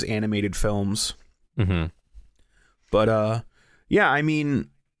 1980s animated films. Mm-hmm. But yeah, I mean,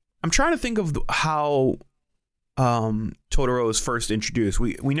 I'm trying to think of how Totoro is first introduced.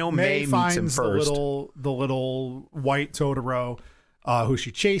 We know May meets him first. The little white Totoro who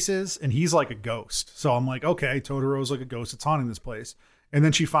she chases, and he's like a ghost. So I'm like, okay, Totoro's like a ghost that's haunting this place. And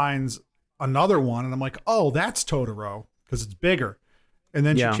then she finds another one, and I'm like, oh, that's Totoro because it's bigger. And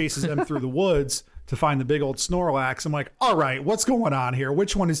then she chases them through the woods to find the big old Snorlax. I'm like, all right, what's going on here?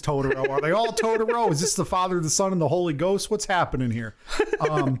 Which one is Totoro? Are they all Totoro? Is this the Father, the Son, and the Holy Ghost? What's happening here?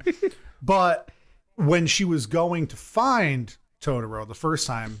 But when she was going to find Totoro the first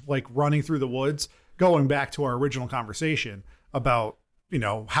time, like running through the woods, going back to our original conversation about, you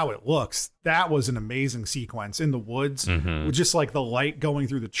know, how it looks, that was an amazing sequence in the woods with just like the light going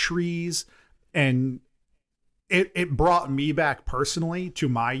through the trees. And it brought me back personally to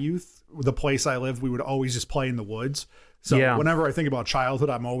my youth. The place I lived, we would always just play in the woods. So whenever I think about childhood,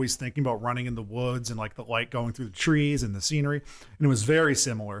 I'm always thinking about running in the woods and like the light going through the trees and the scenery. And it was very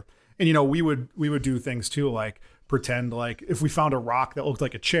similar. And, you know, we would do things too, like pretend like if we found a rock that looked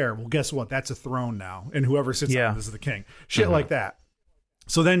like a chair, well, guess what? That's a throne now. And whoever sits on it is the king. Shit like that.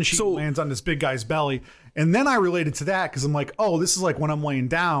 So then she lands on this big guy's belly. And then I related to that because I'm like, oh, this is like when I'm laying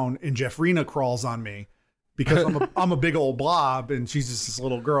down and Jeffrina crawls on me because I'm a big old blob and she's just this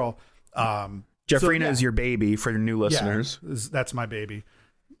little girl. Jeffrina is your baby for the new listeners. Yeah, that's my baby.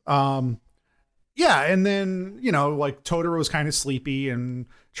 Yeah, and then, you know, like Totoro's kind of sleepy and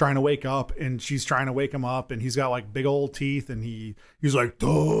trying to wake up, and she's trying to wake him up, and he's got like big old teeth, and he's like,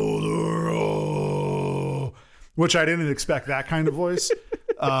 Totoro, which I didn't expect that kind of voice.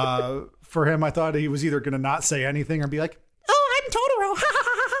 For him, I thought he was either going to not say anything or be like, oh, I'm Totoro.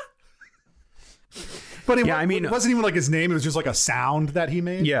 But it wasn't even like his name. It was just like a sound that he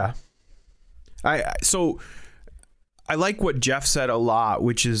made. Yeah. So I like what Jeff said a lot,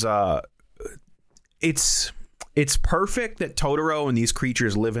 which is it's perfect that Totoro and these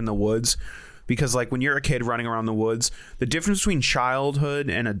creatures live in the woods, because like when you're a kid running around the woods, the difference between childhood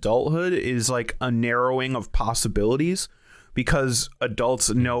and adulthood is like a narrowing of possibilities, because adults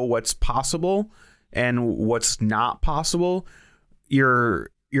know what's possible and what's not possible. Your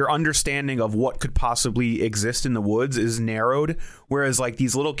understanding of what could possibly exist in the woods is narrowed, whereas like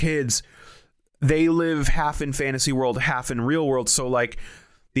these little kids, they live half in fantasy world, half in real world. So like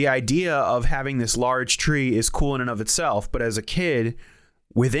the idea of having this large tree is cool in and of itself. But as a kid,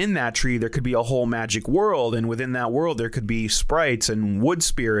 within that tree, there could be a whole magic world. And within that world, there could be sprites and wood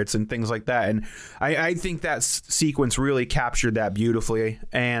spirits and things like that. And I think that sequence really captured that beautifully.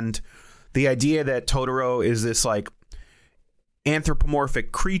 And the idea that Totoro is this like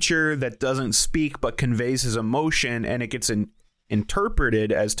anthropomorphic creature that doesn't speak but conveys his emotion, and it gets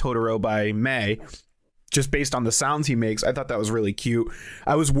interpreted as Totoro by May just based on the sounds he makes. I thought that was really cute.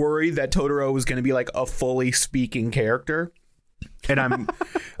 I was worried that Totoro was going to be like a fully speaking character, and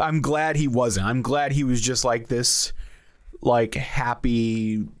I'm glad he wasn't. I'm glad he was just like this like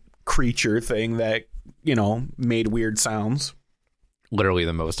happy creature thing that, you know, made weird sounds. Literally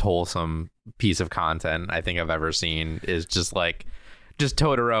the most wholesome piece of content I think I've ever seen is just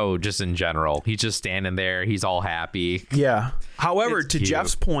Totoro just in general. He's just standing there. He's all happy. Yeah. However, It's to cute.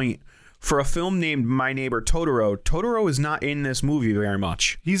 Jeff's point, for a film named My Neighbor Totoro, Totoro is not in this movie very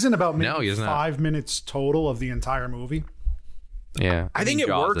much. He's in about maybe he's not. 5 minutes total of the entire movie. Yeah. I think it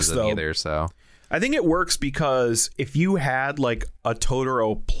Jaws works, isn't though. Either, so. I think it works because if you had like a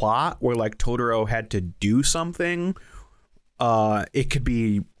Totoro plot where like Totoro had to do something, it could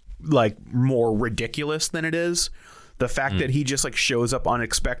be like more ridiculous than it is. The fact that he just like shows up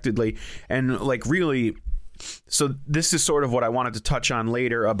unexpectedly and like really. So this is sort of what I wanted to touch on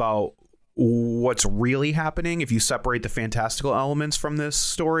later about what's really happening if you separate the fantastical elements from this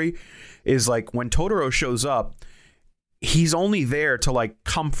story, is like when Totoro shows up, he's only there to like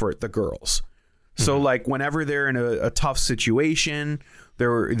comfort the girls. So like whenever they're in a tough situation,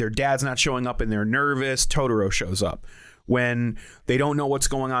 their dad's not showing up and they're nervous, Totoro shows up. When they don't know what's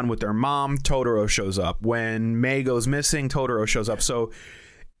going on with their mom, Totoro shows up. When Mei goes missing, Totoro shows up. So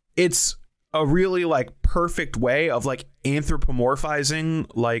it's a really like perfect way of like anthropomorphizing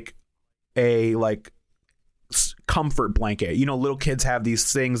like a like comfort blanket. You know, little kids have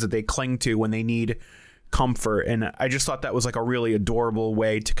these things that they cling to when they need comfort, and I just thought that was like a really adorable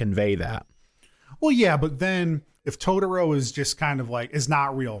way to convey that. Well, yeah, but then if Totoro is just kind of like is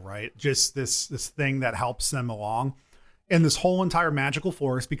not real, right? Just this thing that helps them along, and this whole entire magical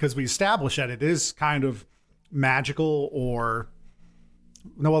forest, because we established that it is kind of magical, or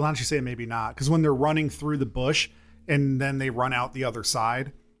no, well, not you say maybe not, because when they're running through the bush and then they run out the other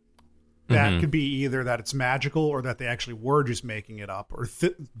side. That could be either that it's magical or that they actually were just making it up or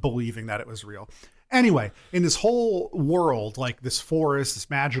believing that it was real. Anyway, in this whole world, like this forest, this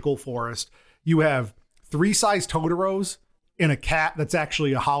magical forest, you have 3-sized Totoros and a cat that's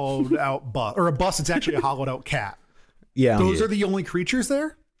actually a hollowed out bus, or a bus that's actually a hollowed out cat. Yeah. Those are the only creatures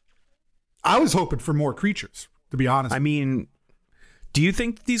there? I was hoping for more creatures, to be honest. I mean, do you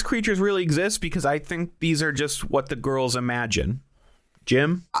think these creatures really exist? Because I think these are just what the girls imagine.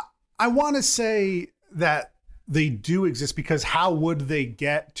 Jim? I want to say that they do exist, because how would they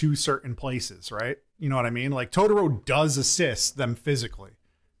get to certain places, right? You know what I mean? Like Totoro does assist them physically.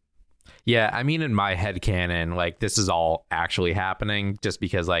 Yeah, I mean, in my headcanon, like this is all actually happening just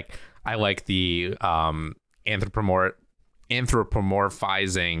because like I like the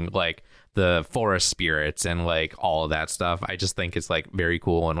anthropomorphizing like the forest spirits and like all of that stuff. I just think it's like very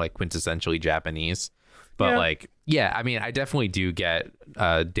cool and like quintessentially Japanese. But like, yeah, I mean, I definitely do get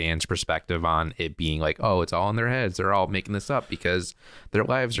Dan's perspective on it being like, oh, it's all in their heads. They're all making this up because their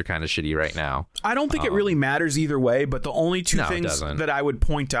lives are kind of shitty right now. I don't think it really matters either way. But the only two things that I would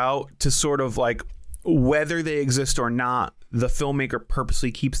point out to sort of like whether they exist or not, the filmmaker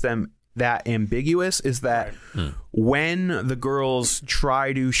purposely keeps them that ambiguous, is that when the girls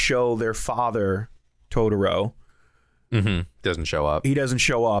try to show their father, Totoro, doesn't show up. He doesn't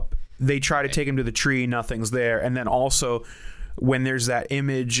show up. They try to take him to the tree, nothing's there. And then also when there's that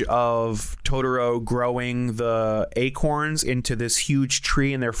image of Totoro growing the acorns into this huge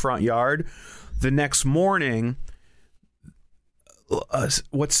tree in their front yard, the next morning,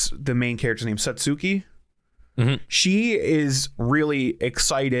 what's the main character's name? Satsuki? She is really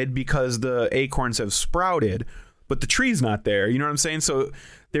excited because the acorns have sprouted, but the tree's not there. You know what I'm saying? So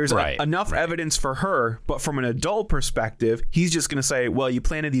there's enough evidence for her, but from an adult perspective, he's just going to say, well, you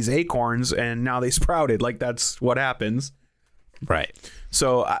planted these acorns and now they sprouted. Like that's what happens. Right.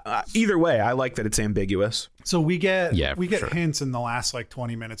 So either way, I like that it's ambiguous. So we get hints in the last like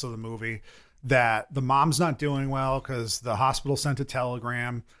 20 minutes of the movie that the mom's not doing well because the hospital sent a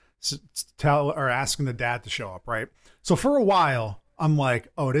telegram asking the dad to show up. Right. So for a while, I'm like,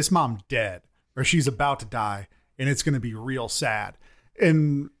 oh, this mom's dead or she's about to die and it's going to be real sad.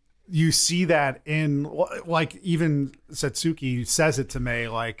 And you see that in like even Satsuki says it to Mei,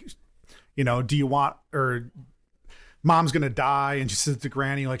 like, you know, do you want, or mom's going to die. And she says to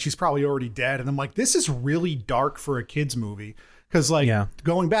Granny, like, she's probably already dead. And I'm like, this is really dark for a kid's movie. Cause like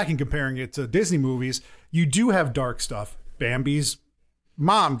going back and comparing it to Disney movies, you do have dark stuff. Bambi's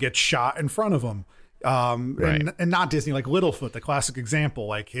mom gets shot in front of him. And not Disney, like Littlefoot, the classic example,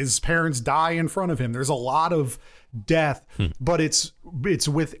 like his parents die in front of him. There's a lot of death, but it's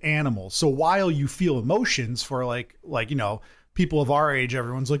with animals. So while you feel emotions for like, you know, people of our age,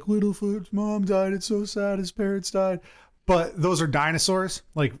 everyone's like, Littlefoot's mom died. It's so sad. His parents died. But those are dinosaurs.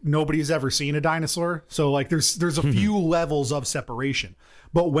 Like nobody's ever seen a dinosaur. So like there's a few levels of separation.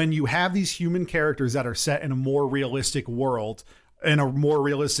 But when you have these human characters that are set in a more realistic world, in a more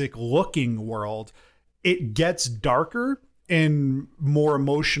realistic looking world, it gets darker and more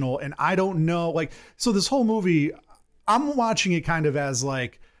emotional. And I don't know, like, so this whole movie, I'm watching it kind of as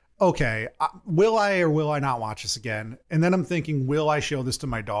like, okay, will I or will I not watch this again? And then I'm thinking, will I show this to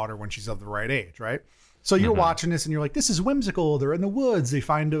my daughter when she's of the right age, right? So you're watching this and you're like, this is whimsical. They're in the woods. They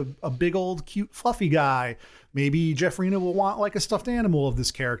find a big old cute fluffy guy. Maybe Jeffrina will want like a stuffed animal of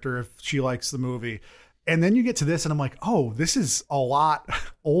this character if she likes the movie. And then you get to this and I'm like, oh, this is a lot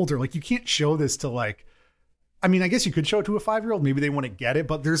older. Like you can't show this to like, I mean, I guess you could show it to a 5-year-old. Maybe they want to get it,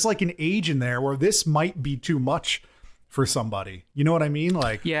 but there's like an age in there where this might be too much for somebody. You know what I mean?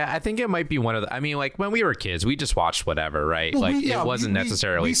 Like, yeah, I think it might be one of the, I mean, like when we were kids, we just watched whatever, right? Well, like it wasn't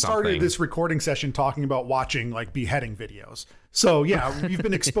necessarily we started something. This recording session talking about watching like beheading videos. So yeah, you've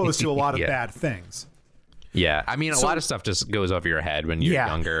been exposed to a lot of bad things. Yeah. I mean, a lot of stuff just goes over your head when you're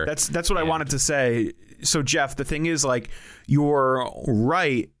younger. That's what I wanted to say. So Jeff, the thing is like, you're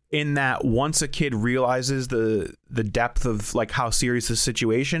right in that once a kid realizes the depth of like how serious the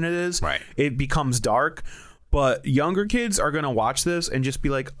situation it is, right, it becomes dark. But younger kids are going to watch this and just be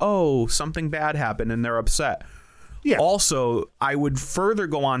like, oh, something bad happened, and they're upset. Yeah. Also, I would further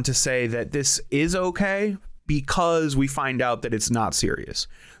go on to say that this is okay because we find out that it's not serious.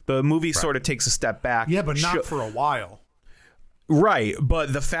 The movie sort of takes a step back. Yeah, but not for a while. Right.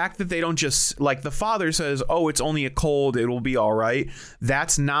 But the fact that they don't just, like, the father says, oh, it's only a cold, it'll be all right.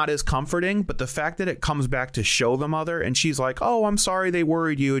 That's not as comforting. But the fact that it comes back to show the mother and she's like, oh, I'm sorry they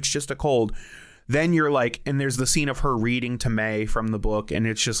worried you, it's just a cold. Then you're like, and there's the scene of her reading to May from the book, and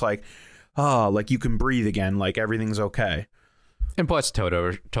it's just like, oh, like you can breathe again, like everything's okay. And plus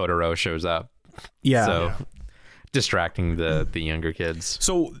Totoro shows up. Yeah. So distracting the younger kids.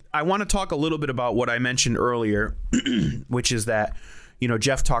 So I want to talk a little bit about what I mentioned earlier, which is that, you know,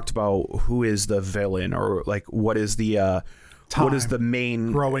 Jeff talked about who is the villain, or like what is the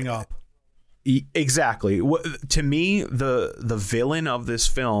main growing up. Exactly. To me, the villain of this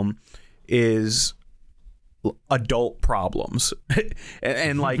film is adult problems.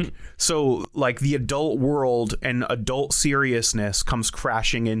 and like, so like the adult world and adult seriousness comes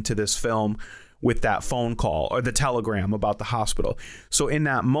crashing into this film with that phone call or the telegram about the hospital. So in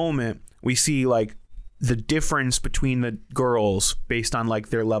that moment, we see like the difference between the girls based on like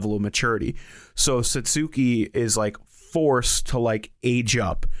their level of maturity. So Satsuki is like forced to like age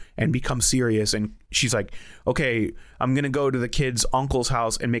up and become serious, and she's like, okay, I'm gonna go to the kid's uncle's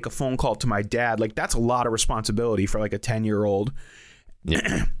house and make a phone call to my dad. Like, that's a lot of responsibility for like a 10-year-old.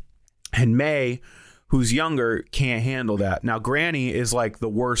 Yeah. And May, who's younger, can't handle that. Now Granny is like the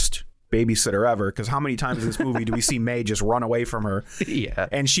worst babysitter ever, because how many times in this movie do we see May just run away from her? Yeah.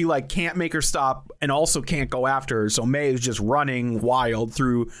 And she like can't make her stop and also can't go after her, so May is just running wild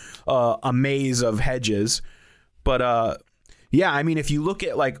through a maze of hedges. But yeah, I mean, if you look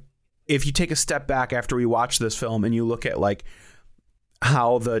at like, if you take a step back after we watch this film and you look at like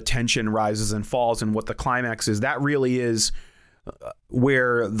how the tension rises and falls and what the climax is, that really is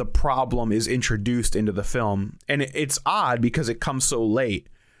where the problem is introduced into the film. And it's odd because it comes so late.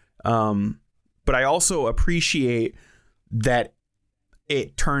 But I also appreciate that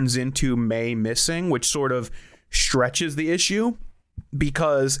it turns into May missing, which sort of stretches the issue,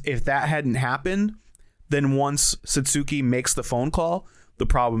 because if that hadn't happened, then once Satsuki makes the phone call, the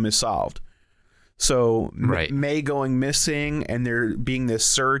problem is solved. So right. May going missing and there being this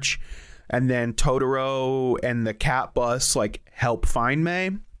search, and then Totoro and the cat bus like help find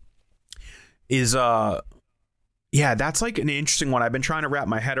May is yeah, that's like an interesting one. I've been trying to wrap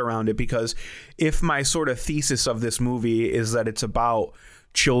my head around it, because if my sort of thesis of this movie is that it's about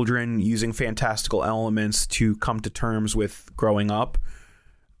children using fantastical elements to come to terms with growing up,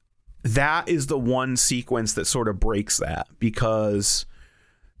 that is the one sequence that sort of breaks that, because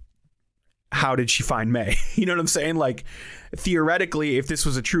how did she find May? You know what I'm saying? Like, theoretically, if this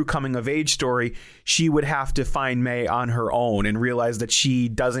was a true coming of age story, she would have to find May on her own and realize that she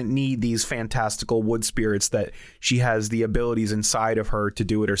doesn't need these fantastical wood spirits, that she has the abilities inside of her to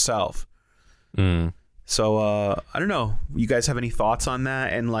do it herself. Mm. So I don't know. You guys have any thoughts on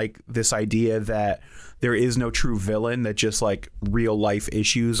that? And like this idea that there is no true villain, that just like real life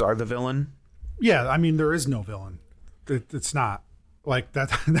issues are the villain? Yeah, I mean, there is no villain. It's not. Like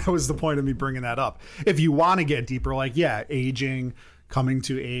that was the point of me bringing that up. If you want to get deeper, like, yeah, aging, coming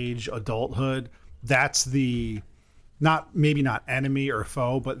to age, adulthood, that's the maybe not enemy or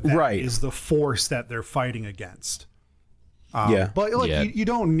foe, but that is the force that they're fighting against. Yeah. But like you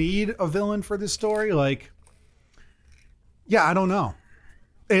don't need a villain for this story. Like, yeah, I don't know.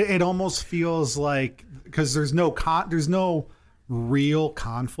 It almost feels like, because there's no real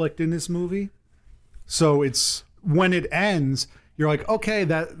conflict in this movie. So it's, when it ends, you're like, okay,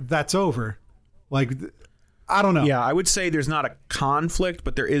 that's over. Like, I don't know. Yeah, I would say there's not a conflict,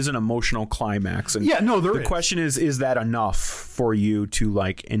 but there is an emotional climax. And the question is that enough for you to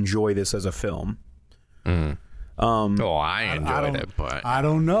like enjoy this as a film? Mm. I enjoyed it, but I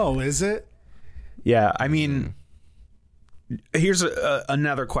don't know. Is it? Yeah, I mean, here's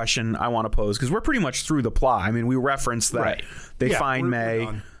another question I want to pose, because we're pretty much through the plot. I mean, we referenced that they find May.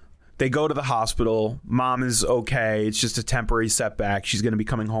 They go to the hospital. Mom is okay. It's just a temporary setback. She's going to be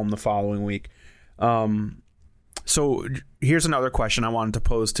coming home the following week. So here's another question I wanted to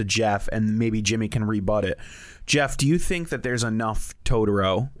pose to Jeff, and maybe Jimmy can rebut it. Jeff, do you think that there's enough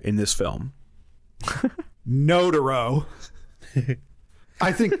Totoro in this film? Notaro.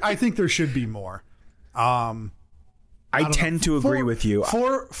 I think there should be more. I tend to agree with you.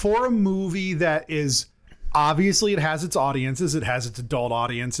 For a movie that is, obviously it has its audiences, it has its adult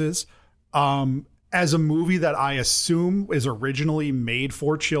audiences, and as a movie that I assume is originally made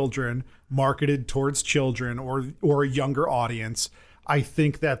for children, marketed towards children or a younger audience, I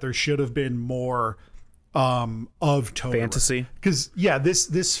think that there should have been more of Totoro. Fantasy. Because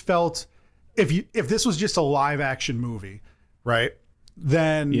this felt, if this was just a live action movie, right?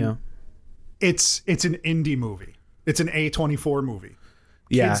 Then it's an indie movie. It's an A24 movie.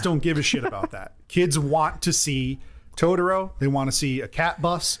 Kids don't give a shit about that. Kids want to see Totoro. They want to see a cat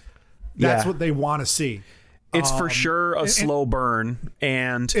bus. That's what they want to see. It's for sure a slow burn,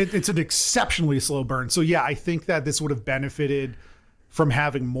 and it's an exceptionally slow burn. So yeah, I think that this would have benefited from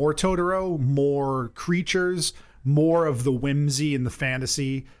having more Totoro, more creatures, more of the whimsy and the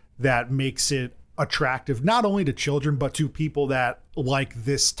fantasy that makes it attractive, not only to children, but to people that like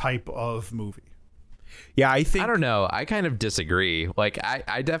this type of movie. Yeah, I don't know. I kind of disagree. Like,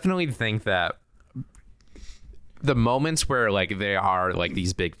 I definitely think that the moments where like they are like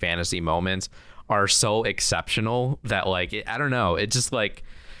these big fantasy moments are so exceptional that like, I don't know. It just like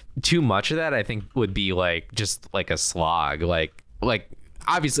too much of that I think would be like just like a slog. Like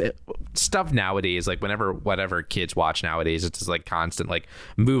obviously stuff nowadays, like whatever kids watch nowadays, it's just like constant like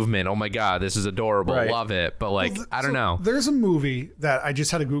movement. Oh my God, this is adorable. Right. Love it. But like, I don't know. There's a movie that I just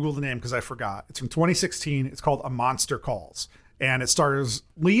had to Google the name because I forgot. It's from 2016. It's called A Monster Calls. And it stars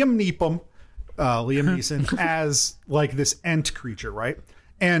Liam Neeson as like this ent creature, right?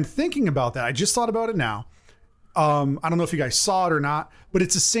 And thinking about that, I just thought about it now. I don't know if you guys saw it or not, but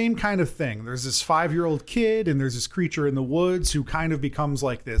it's the same kind of thing. There's this 5-year-old kid and there's this creature in the woods who kind of becomes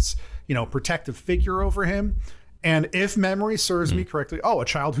like this, protective figure over him. And if memory serves me correctly, a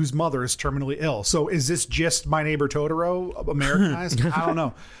child whose mother is terminally ill. So is this just My Neighbor Totoro Americanized? I don't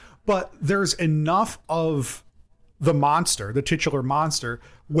know. But there's enough of the monster, the titular monster,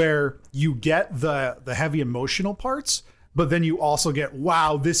 where you get the heavy emotional parts, but then you also get,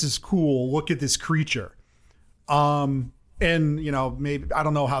 wow, this is cool. Look at this creature. And maybe I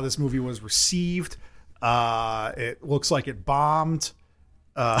don't know how this movie was received. It looks like it bombed.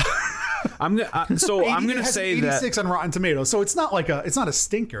 I'm gonna say 86 that on Rotten Tomatoes, so it's not a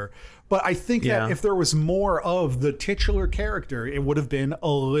stinker. But I think that if there was more of the titular character, it would have been a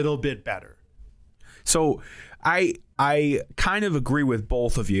little bit better. So I kind of agree with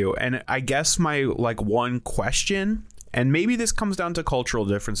both of you, and I guess my like one question, and maybe this comes down to cultural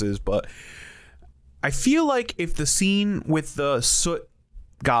differences, but I feel like if the scene with the soot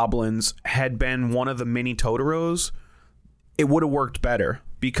goblins had been one of the mini Totoros, it would have worked better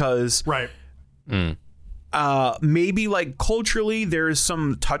because maybe like culturally there is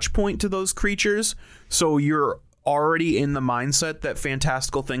some touch point to those creatures, so you're already in the mindset that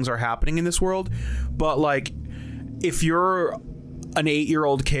fantastical things are happening in this world. But like if you're an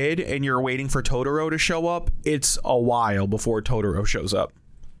 8-year-old kid and you're waiting for Totoro to show up, it's a while before Totoro shows up.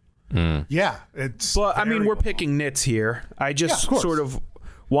 Yeah, but I mean, we're picking nits here. I just sort of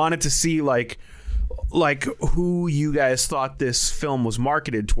wanted to see like who you guys thought this film was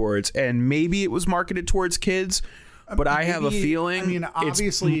marketed towards, and maybe it was marketed towards kids, but I have a feeling. I mean,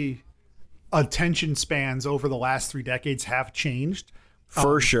 obviously, attention spans over the last 3 decades have changed.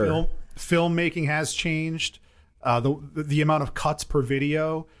 For sure, filmmaking has changed. The amount of cuts per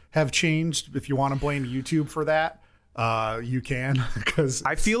video have changed. If you want to blame YouTube for that, you can, because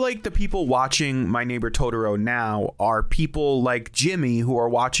I feel like the people watching My Neighbor Totoro now are people like Jimmy who are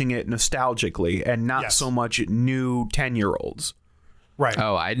watching it nostalgically and not so much new 10-year-olds. Right.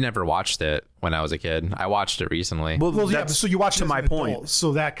 Oh, I'd never watched it when I was a kid. I watched it recently. Well, yeah. So you watched it to my point. Adult,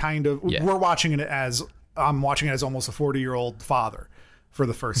 so that kind of we're watching it as I'm watching it as almost a 40-year-old father for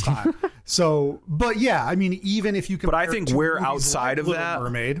the first time. So, but yeah, I mean, even if you can, but I think we're outside of that.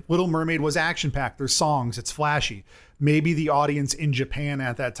 Little Mermaid was action packed. There's songs. It's flashy. Maybe the audience in Japan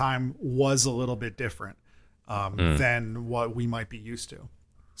at that time was a little bit different than what we might be used to.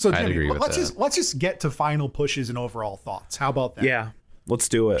 So, Jimmy, let's just get to final pushes and overall thoughts. How about that? Yeah, let's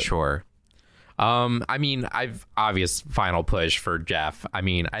do it. Sure. I mean, obvious final push for Jeff. I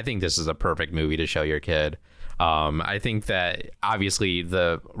mean, I think this is a perfect movie to show your kid. I think that obviously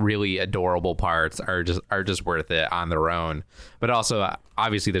the really adorable parts are just worth it on their own, but also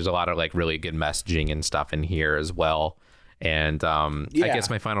obviously there's a lot of like really good messaging and stuff in here as well. And I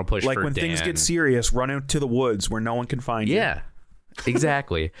guess my final push, like for when Dan, things get serious, run out to the woods where no one can find you. Yeah,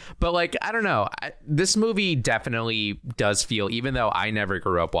 exactly. But like, I don't know, this movie definitely does feel, even though I never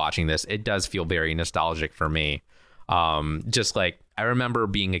grew up watching this, it does feel very nostalgic for me. Just like I remember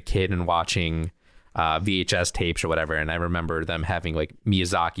being a kid and watching VHS tapes or whatever, and I remember them having like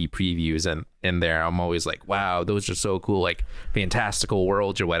Miyazaki previews and in there I'm always like, wow, those are so cool, like fantastical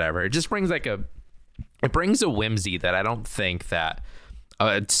worlds or whatever. It just brings like it brings a whimsy that I don't think that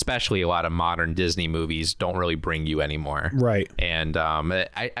especially a lot of modern Disney movies don't really bring you anymore. Right. And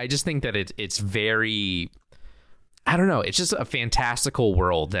I just think that it's very, I don't know, it's just a fantastical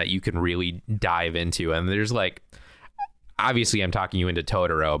world that you can really dive into. And there's like, obviously I'm talking you into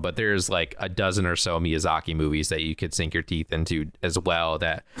Totoro, but there's like a dozen or so Miyazaki movies that you could sink your teeth into as well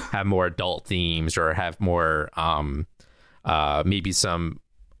that have more adult themes or have more maybe some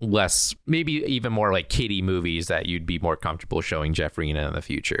less, maybe even more like kiddie movies that you'd be more comfortable showing Jeffrina in the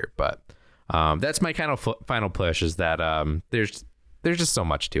future. But that's my kind of final push, is that there's just so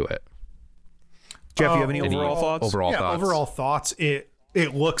much to it. Jeff, you have any overall thoughts? Overall thoughts. It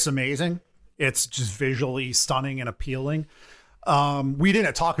looks amazing. It's just visually stunning and appealing. We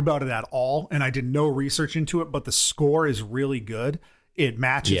didn't talk about it at all, and I did no research into it, but the score is really good. It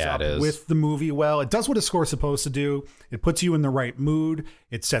matches up with the movie well. It does what a score is supposed to do. It puts you in the right mood.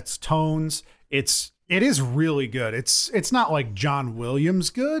 It sets tones. It is really good. It's not like John Williams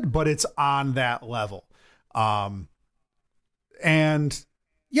good, but it's on that level. And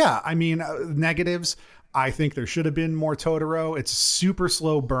yeah, I mean, negatives. I think there should have been more Totoro. It's a super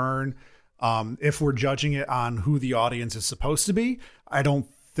slow burn. If we're judging it on who the audience is supposed to be, I don't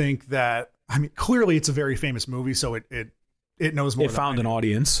think that. I mean, clearly it's a very famous movie, so it knows more. It found an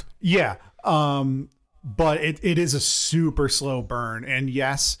audience. Yeah. But it is a super slow burn. And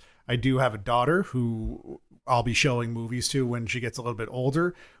yes, I do have a daughter who I'll be showing movies to when she gets a little bit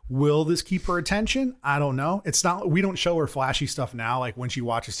older. Will this keep her attention? I don't know. It's not, we don't show her flashy stuff now. Like when she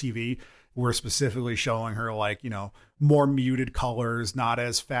watches TV, we're specifically showing her like, you know, more muted colors, not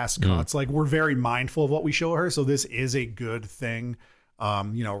as fast cuts. Like we're very mindful of what we show her. So this is a good thing.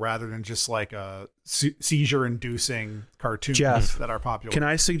 You know, rather than just like a seizure-inducing cartoons Jeff, that are popular. Can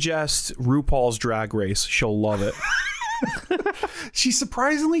I suggest RuPaul's Drag Race? She'll love it. She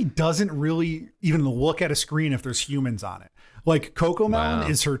surprisingly doesn't really even look at a screen if there's humans on it. Like Cocomelon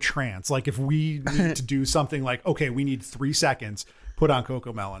is her trance. Like if we need to do something like, okay, we need 3 seconds, put on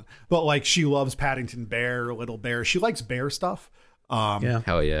Cocomelon. But like she loves Paddington Bear, Little Bear. She likes bear stuff.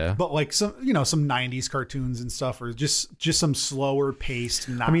 Hell yeah. But like some 90s cartoons and stuff, or just some slower paced.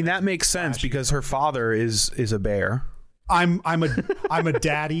 I mean, that makes sense because her father is a bear. I'm a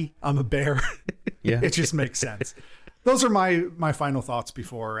daddy. I'm a bear. Yeah. It just makes sense. Those are my final thoughts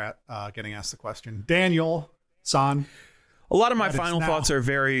before getting asked the question. Daniel, San. A lot of my final thoughts are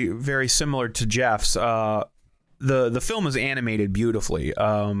very, very similar to Jeff's. The film is animated beautifully.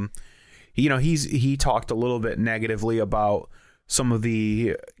 You know, he talked a little bit negatively about some of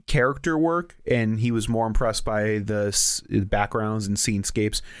the character work, and he was more impressed by the backgrounds and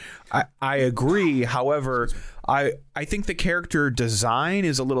scenescapes. I agree. However, I think the character design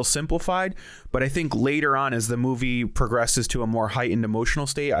is a little simplified, but I think later on as the movie progresses to a more heightened emotional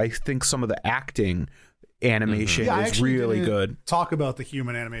state, I think some of the acting animation is really good. Talk about the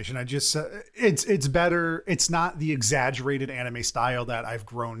human animation. I just it's better. It's not the exaggerated anime style that I've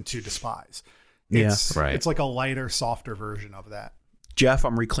grown to despise. It's like a lighter, softer version of that. Jeff,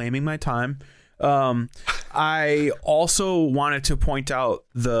 I'm reclaiming my time. I also wanted to point out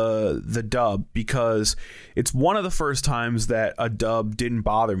the dub because it's one of the first times that a dub didn't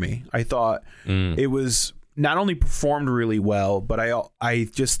bother me. I thought it was not only performed really well, but I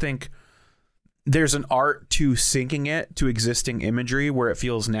just think there's an art to syncing it to existing imagery where it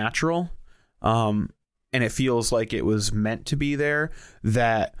feels natural, and it feels like it was meant to be there.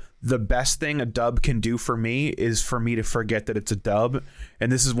 That the best thing a dub can do for me is for me to forget that it's a dub,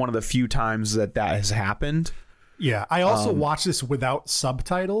 and this is one of the few times that has happened. Yeah, I also watch this without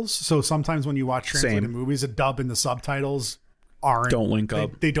subtitles, so sometimes when you watch translated movies, a dub and the subtitles don't link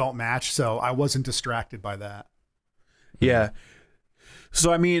up. They don't match, so I wasn't distracted by that. Yeah.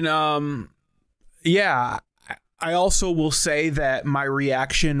 So I mean, yeah, I also will say that my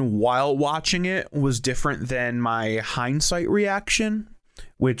reaction while watching it was different than my hindsight reaction,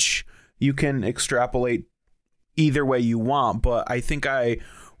 which you can extrapolate either way you want. But I think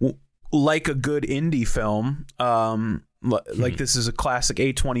like a good indie film, like this is a classic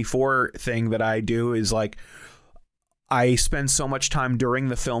A24 thing that I do, is like I spend so much time during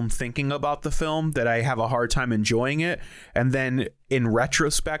the film thinking about the film that I have a hard time enjoying it. And then in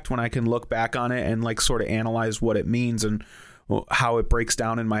retrospect, when I can look back on it and like sort of analyze what it means and how it breaks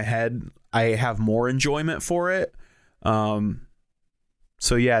down in my head, I have more enjoyment for it.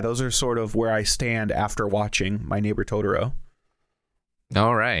 So yeah, those are sort of where I stand after watching My Neighbor Totoro.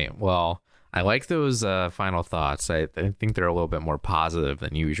 All right. Well, I like those final thoughts. I think they're a little bit more positive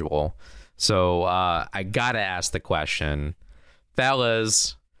than usual. So I got to ask the question,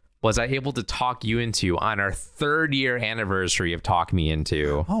 fellas, was I able to talk you into on our 3rd year anniversary of Talk Me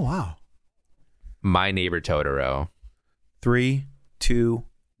Into? Oh, wow. My Neighbor Totoro. 3, 2,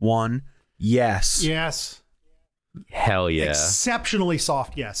 1. Yes. Yes. Hell yeah. Exceptionally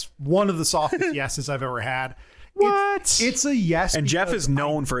soft yes. One of the softest yeses I've ever had. What? It's a yes. And Jeff is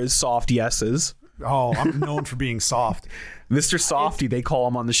known for his soft yeses. Oh, I'm known for being soft. Mr. Softy, they call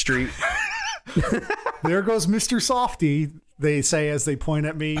him on the street. There goes Mr. Softy, they say as they point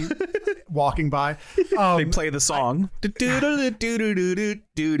at me walking by. They play the song.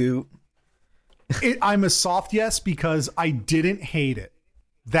 I'm a soft yes because I didn't hate it.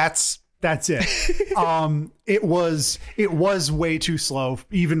 That's it. It was way too slow,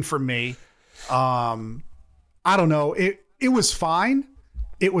 even for me. I don't know. It was fine.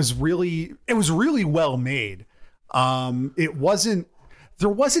 It was really well made. There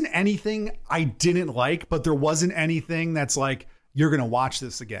wasn't anything I didn't like, but there wasn't anything that's like, you're going to watch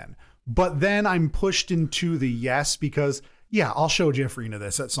this again. But then I'm pushed into the yes because, yeah, I'll show Jeffrina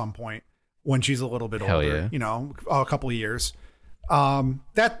this at some point when she's a little bit older, a couple of years.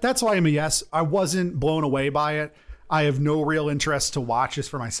 That's why I'm a yes. I wasn't blown away by it. I have no real interest to watch this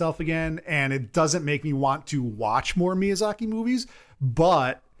for myself again, and it doesn't make me want to watch more Miyazaki movies.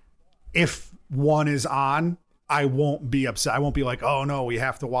 But if one is on, I won't be upset. I won't be like, oh no, we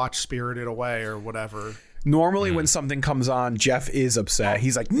have to watch Spirited Away or whatever. Normally when something comes on, Jeff is upset.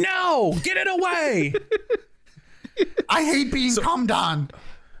 He's like, no, get it away. I hate being cummed on.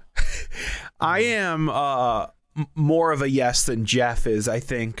 I am more of a yes than Jeff is, I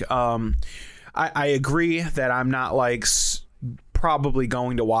think. I agree that I'm not like probably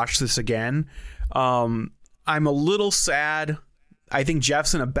going to watch this again. I'm a little sad. I think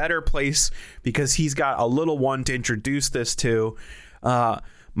Jeff's in a better place because he's got a little one to introduce this to.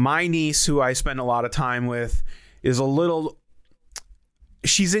 My niece, who I spend a lot of time with, is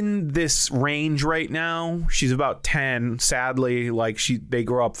she's in this range right now. She's about 10, sadly. Like they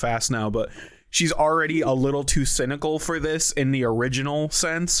grow up fast now, but she's already a little too cynical for this in the original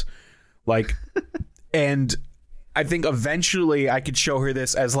sense. Like, and I think eventually I could show her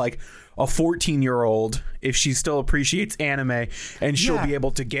this as like a 14-year-old if she still appreciates anime, and she'll be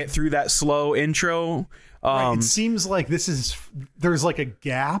able to get through that slow intro. Right. It seems like there's like a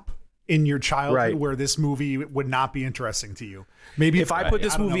gap in your childhood where this movie would not be interesting to you. Maybe if I put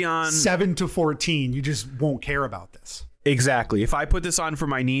this movie on 7 to 14, you just won't care about this. Exactly. If I put this on for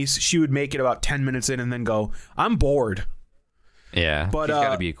my niece, she would make it about 10 minutes in and then go, I'm bored. Yeah, but she's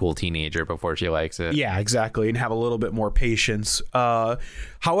got to be a cool teenager before she likes it. Yeah, exactly, and have a little bit more patience.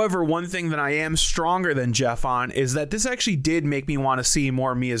 However, one thing that I am stronger than Jeff on is that this actually did make me want to see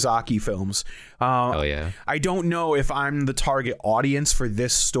more Miyazaki films. Hell yeah. I don't know if I'm the target audience for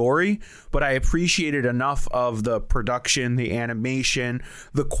this story, but I appreciated enough of the production, the animation,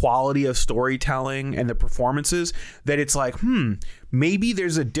 the quality of storytelling, and the performances that it's like, maybe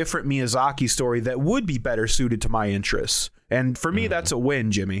there's a different Miyazaki story that would be better suited to my interests. And for me, that's a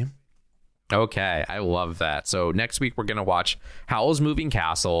win, Jimmy. Okay, I love that. So next week, we're going to watch Howl's Moving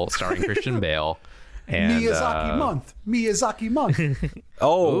Castle, starring Christian Bale. And, Miyazaki month.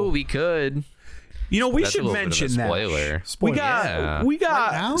 Oh, we could. You know, we should mention that. Spoiler. We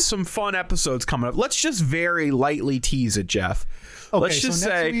got some fun episodes coming up. Let's just very lightly tease it, Jeff. Okay, let's just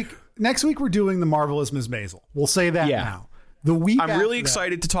say next week we're doing The Marvelous Ms. Maisel. We'll say that now. I'm really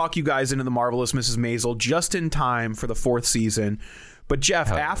excited to talk you guys into The Marvelous Mrs. Maisel just in time for the 4th season. But Jeff,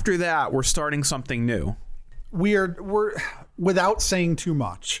 after that, we're starting something new. We're without saying too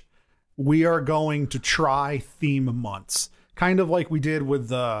much, we are going to try theme months, kind of like we did with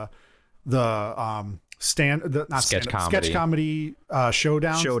the sketch comedy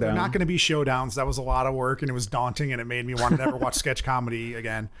showdowns. They're not going to be showdowns. That was a lot of work and it was daunting and it made me want to never watch sketch comedy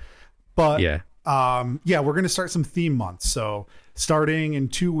again. But we're going to start some theme months. So starting in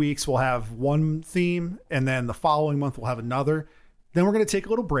 2 weeks, we'll have one theme, and then the following month we'll have another. Then we're going to take a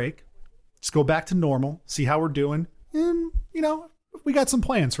little break, just go back to normal, see how we're doing. And, we got some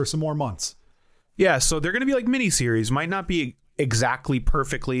plans for some more months. Yeah. So they're going to be like mini-series. Might not be exactly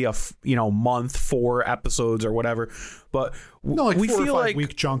perfectly month, 4 episodes or whatever, but we feel like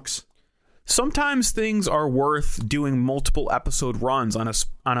week chunks. Sometimes things are worth doing multiple episode runs on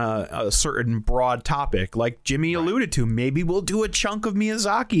a certain broad topic, like Jimmy alluded to. Maybe we'll do a chunk of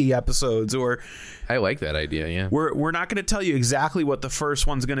Miyazaki episodes, or I like that idea. Yeah, we're not going to tell you exactly what the first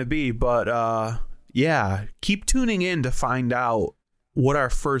one's going to be, but keep tuning in to find out what our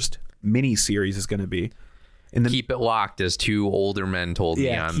first mini series is going to be. And keep it locked, as 2 older men told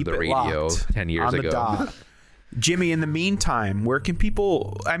me on the radio 10 years ago. Jimmy, in the meantime, where can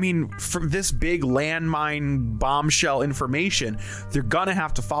people, for this big landmine bombshell information, they're going to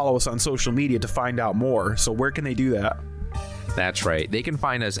have to follow us on social media to find out more. So where can they do that? That's right. They can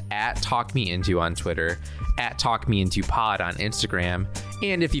find us at Talk Me Into on Twitter, at Talk Me Into Pod on Instagram,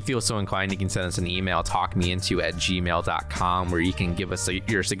 and if you feel so inclined, you can send us an email, talkmeinto@gmail.com, where you can give us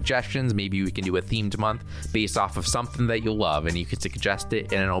your suggestions. Maybe we can do a themed month based off of something that you love, and you can suggest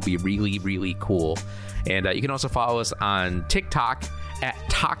it, and it'll be really, really cool. And you can also follow us on TikTok at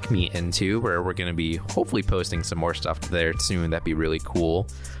Talk Me Into, where we're going to be hopefully posting some more stuff there soon. That'd be really cool.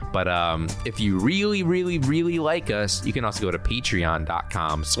 But if you really, really, really like us, you can also go to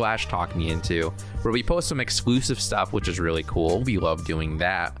patreon.com/talkmeinto, where we post some exclusive stuff, which is really cool. We love doing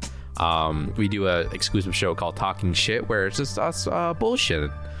that. We do an exclusive show called Talking Shit, where it's just us bullshit.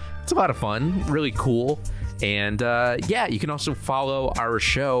 It's a lot of fun, really cool. And yeah, you can also follow our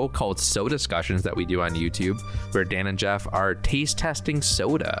show called Soda Discussions that we do on YouTube, where Dan and Jeff are taste testing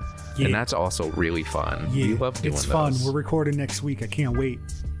soda. Yeah. And that's also really fun. Yeah, we love doing it's those. Fun. We're recording next week. I can't wait.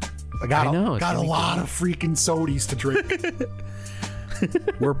 I got a lot of freaking sodies to drink.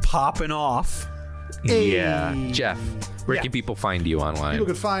 We're popping off. Hey. Yeah. Jeff, where can people find you online? People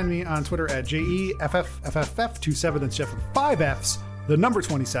can find me on Twitter at JEFFFF27. That's Jeff with 5 Fs, the number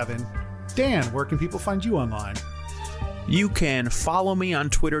 27. Dan, where can people find you online? You can follow me on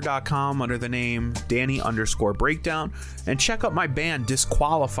twitter.com under the name Danny_breakdown, and check out my band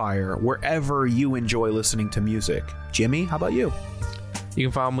Disqualifier wherever you enjoy listening to music. Jimmy, how about you? You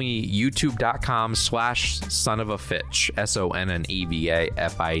can follow me youtube.com/sonofafitch, SONNAVAFITCH.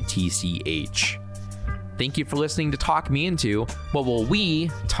 Thank you for listening to Talk Me Into. What will we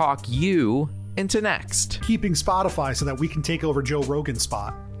talk you into next? Keeping Spotify so that we can take over Joe Rogan's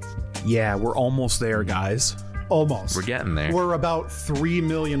spot. Yeah, we're almost there, guys. Almost. We're getting there. We're about 3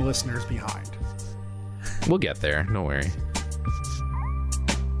 million listeners behind. We'll get there. Don't worry.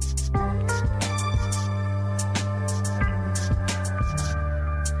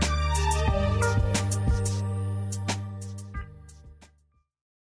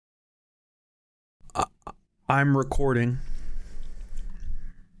 I'm recording.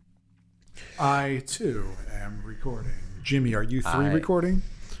 I, too, am recording. Jimmy, are you recording?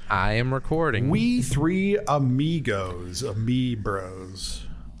 I am recording. We 3 amigos, amoebas.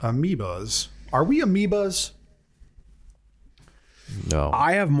 Are we amoebas? No.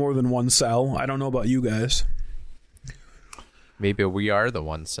 I have more than one cell. I don't know about you guys. Maybe we are the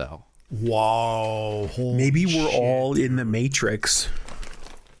one cell. Whoa. Maybe we're all in the Matrix.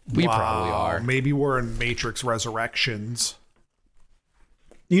 We probably are. Maybe we're in Matrix Resurrections.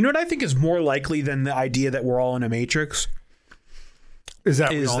 You know what I think is more likely than the idea that we're all in a Matrix? Is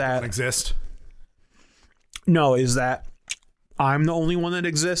that we all don't exist? No, is that I'm the only one that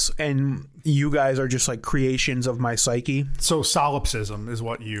exists and you guys are just like creations of my psyche. So solipsism is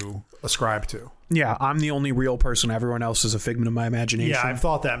what you ascribe to. Yeah, I'm the only real person. Everyone else is a figment of my imagination. Yeah, I've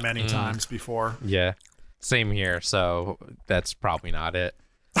thought that many times before. Yeah, same here. So that's probably not it.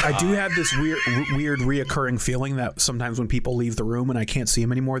 I do have this weird reoccurring feeling that sometimes when people leave the room and I can't see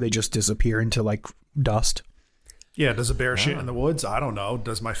them anymore, they just disappear into like dust. Yeah, does a bear shit in the woods? I don't know.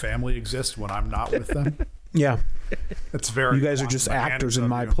 Does my family exist when I'm not with them? Yeah. It's very. You guys are just actors in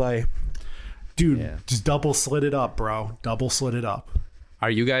my play. Dude, just double slit it up, bro. Double slit it up.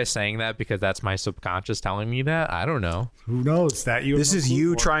 Are you guys saying that because that's my subconscious telling me that? I don't know. Who knows? That you. This is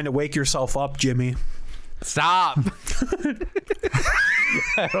you trying to wake yourself up, Jimmy. Stop.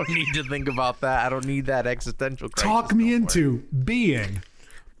 I don't need to think about that. I don't need that existential crisis. Talk me into being.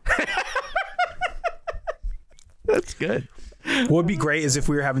 That's good. What would be great is if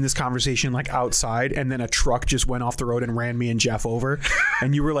we were having this conversation like outside and then a truck just went off the road and ran me and Jeff over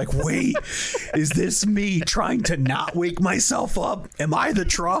and you were like, wait, is this me trying to not wake myself up? Am I the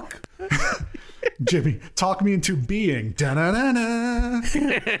truck? Jimmy, talk me into being. Da-na-na-na.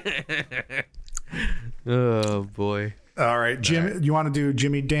 Oh boy. All right, Jimmy, you want to do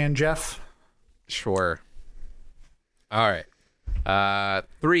Jimmy, Dan, Jeff? Sure. All right.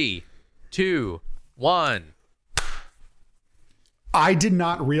 3, 2, 1. I did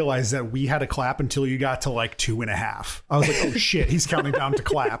not realize that we had a clap until you got to like 2.5. I was like, oh shit, he's counting down to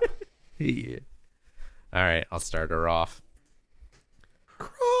clap. Yeah. All right, I'll start her off.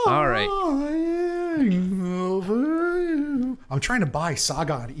 All right. I'm trying to buy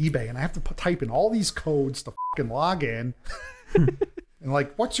Saga on eBay and I have to type in all these codes to fucking log in. And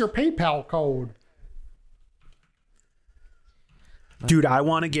like, what's your PayPal code? Dude, I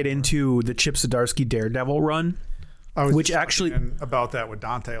want to get into the Chip Zdarsky Daredevil run. I was which actually about that with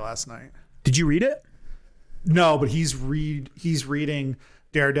Dante last night. Did you read it? No, but he's reading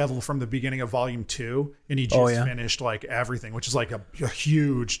Daredevil from the beginning of volume 2, and he just finished like everything, which is like a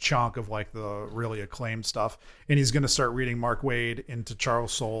huge chunk of like the really acclaimed stuff. And he's going to start reading Mark Waid into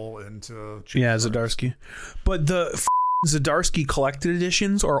Charles Soule into Zdarsky. But the Zdarsky collected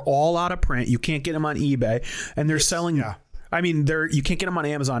editions are all out of print. You can't get them on eBay, and they're selling. Yeah. I mean, you can't get them on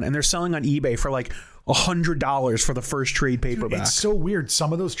Amazon, and they're selling on eBay for like $100 for the first trade paperback. It's so weird.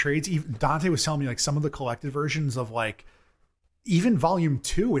 Some of those trades, even Dante was telling me, like some of the collected versions of like even volume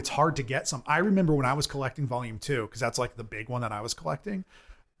 2, it's hard to get some. I remember when I was collecting volume 2, because that's like the big one that I was collecting.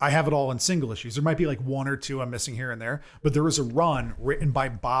 I have it all in single issues. There might be like 1 or 2 I'm missing here and there, but there was a run written by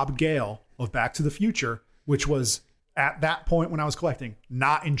Bob Gale of Back to the Future, which was at that point when I was collecting,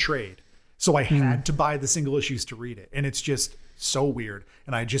 not in trade. So I had to buy the single issues to read it. And it's just so weird.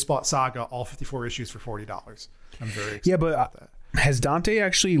 And I just bought Saga, all 54 issues for $40. I'm very excited about that. Has Dante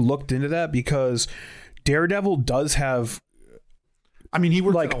actually looked into that? Because Daredevil does have, I mean, he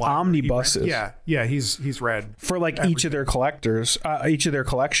worked like at a library. omnibuses. Yeah, he's read For like each of their collectors, each of their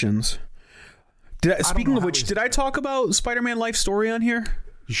collections. Speaking of which, did I talk about Spider-Man Life Story on here?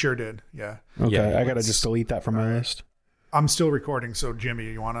 You sure did. Yeah. Okay, Yeah, I gotta just delete that from my list. I'm still recording. So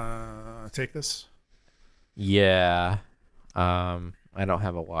Jimmy, you want to take this? Yeah. I don't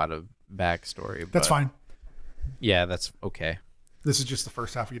have a lot of backstory. That's but fine. Yeah, that's okay. This is just the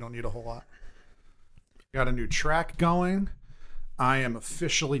first half. You don't need a whole lot. Got a new track going. I am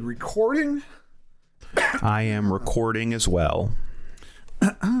officially recording. I am recording as well.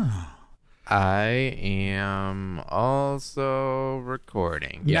 I am also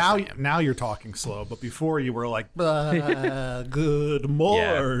recording. Yes, I am. Now you're talking slow, but before you were like, "Good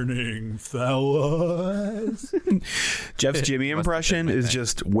morning, fellas." Jeff's Jimmy impression is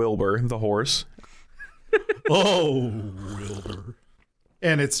just Wilbur the horse. Oh, Wilbur.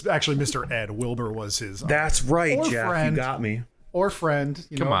 And it's actually Mr. Ed. Wilbur was his That's right, or Jeff. friend. You got me. or friend.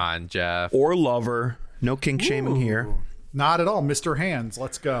 Come on, Jeff. Or lover. No kink shaming here. Not at all. Mr. Hands.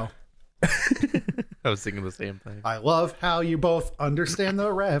 Let's go. I was thinking the same thing. I love how you both understand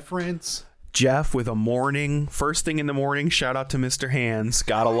the reference. Jeff with a morning, first thing in the morning. Shout out to Mr. Hands.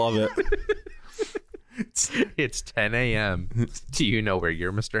 Gotta love it. It's 10 a.m. Do you know where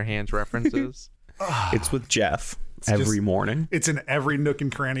your Mr. Hands reference is? It's with Jeff every morning. It's in every nook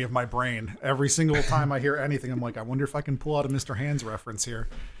and cranny of my brain. Every single time I hear anything, I'm like, I wonder if I can pull out a Mr. Hands reference here.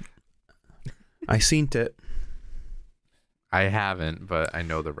 I seen it. I haven't, but I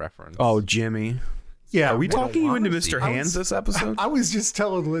know the reference. Oh, Jimmy. Yeah. Are we talking you into Mr. I Hands this episode? I was just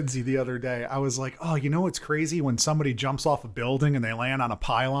telling Lindsay the other day, I was like, oh, you know what's crazy? When somebody jumps off a building and they land on a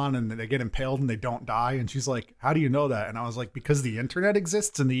pylon and they get impaled and they don't die. And she's like, how do you know that? And I was like, because the internet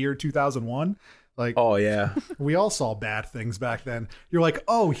exists in the year 2001. Like, Oh, yeah. we all saw bad things back then. You're like,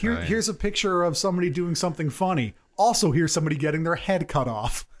 oh, here's a picture of somebody doing something funny. Also, here's somebody getting their head cut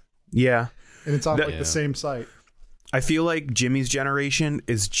off. Yeah. And it's on That- like the same site. I feel like Jimmy's generation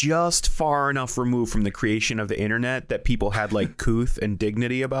is just far enough removed from the creation of the internet that people had like couth and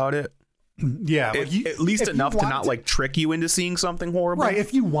dignity about it. Yeah. like At least if you enough to wanted not like trick you into seeing something horrible. Right.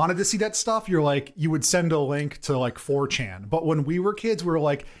 If you wanted to see that stuff, you're like, you would send a link to like 4chan. But when we were kids, we were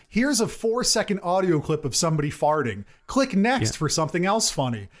like, here's a 4-second audio clip of somebody farting. Click next for something else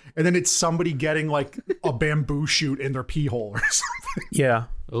funny. And then it's somebody getting like a bamboo shoot in their pee hole or something. Yeah.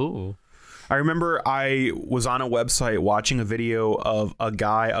 Ooh. I remember I was on a website watching a video of a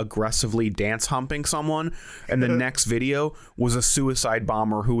guy aggressively dance humping someone, and the next video was a suicide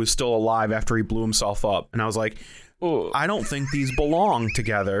bomber who was still alive after he blew himself up. And I was like, I don't think these belong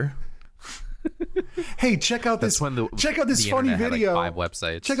together. Hey, check out this That's when check out this the funny internet had, video. like 5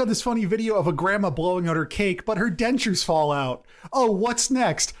 websites. Check out this funny video of a grandma blowing out her cake, but her dentures fall out. Oh, what's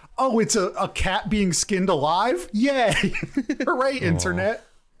next? Oh, it's a cat being skinned alive? Yay. Hooray, internet.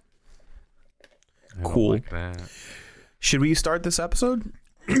 I don't Cool. like that. Should we start this episode?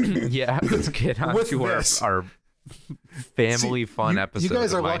 Yeah, let's get on With to this. our family fun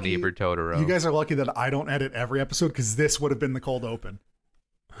episode of My Neighbor Totoro. You guys are lucky that I don't edit every episode because this would have been the cold open.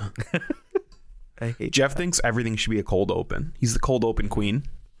 Jeff thinks everything should be a cold open. He's the cold open queen.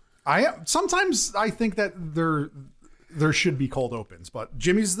 Sometimes I think that there should be cold opens, but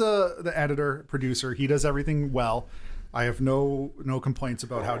Jimmy's the editor, producer. He does everything well. I have no complaints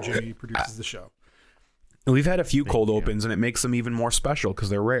about how Jimmy produces the show. We've had a few cold opens, and it makes them even more special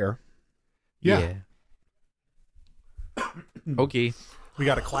because they're rare. Yeah. Okay. We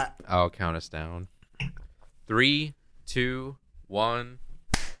got to clap. I'll count us down. 3, 2, 1.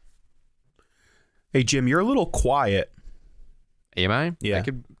 Hey, Jim, you're a little quiet. Am I? Yeah. I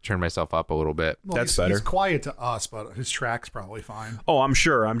could turn myself up a little bit. Well, That's he's better. quiet to us, but his track's probably fine. Oh, I'm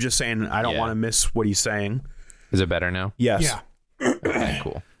sure. I'm just saying I don't Yeah. want to miss what he's saying. Is it better now? Yes. Yeah. Okay,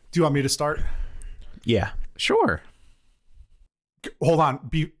 cool. Do you want me to start? Yeah. Sure. Hold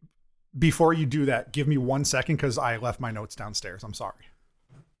on. Before you do that, give me 1 second because I left my notes downstairs. I'm sorry.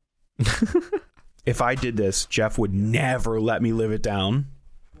 if I did this, Jeff would never let me live it down.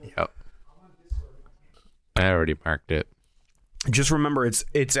 Yep. I already marked it. Just remember,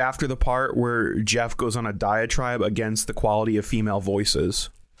 it's after the part where Jeff goes on a diatribe against the quality of female voices.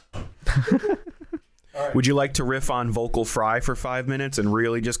 Right. Would you like to riff on Vocal Fry for 5 minutes and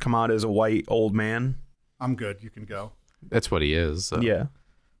really just come out as a white old man? I'm good. You can go. That's what he is. So. Yeah.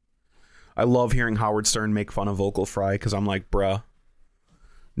 I love hearing Howard Stern make fun of Vocal Fry because I'm like, bruh,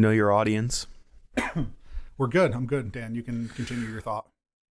 know your audience. We're good. I'm good, Dan. You can continue your thought.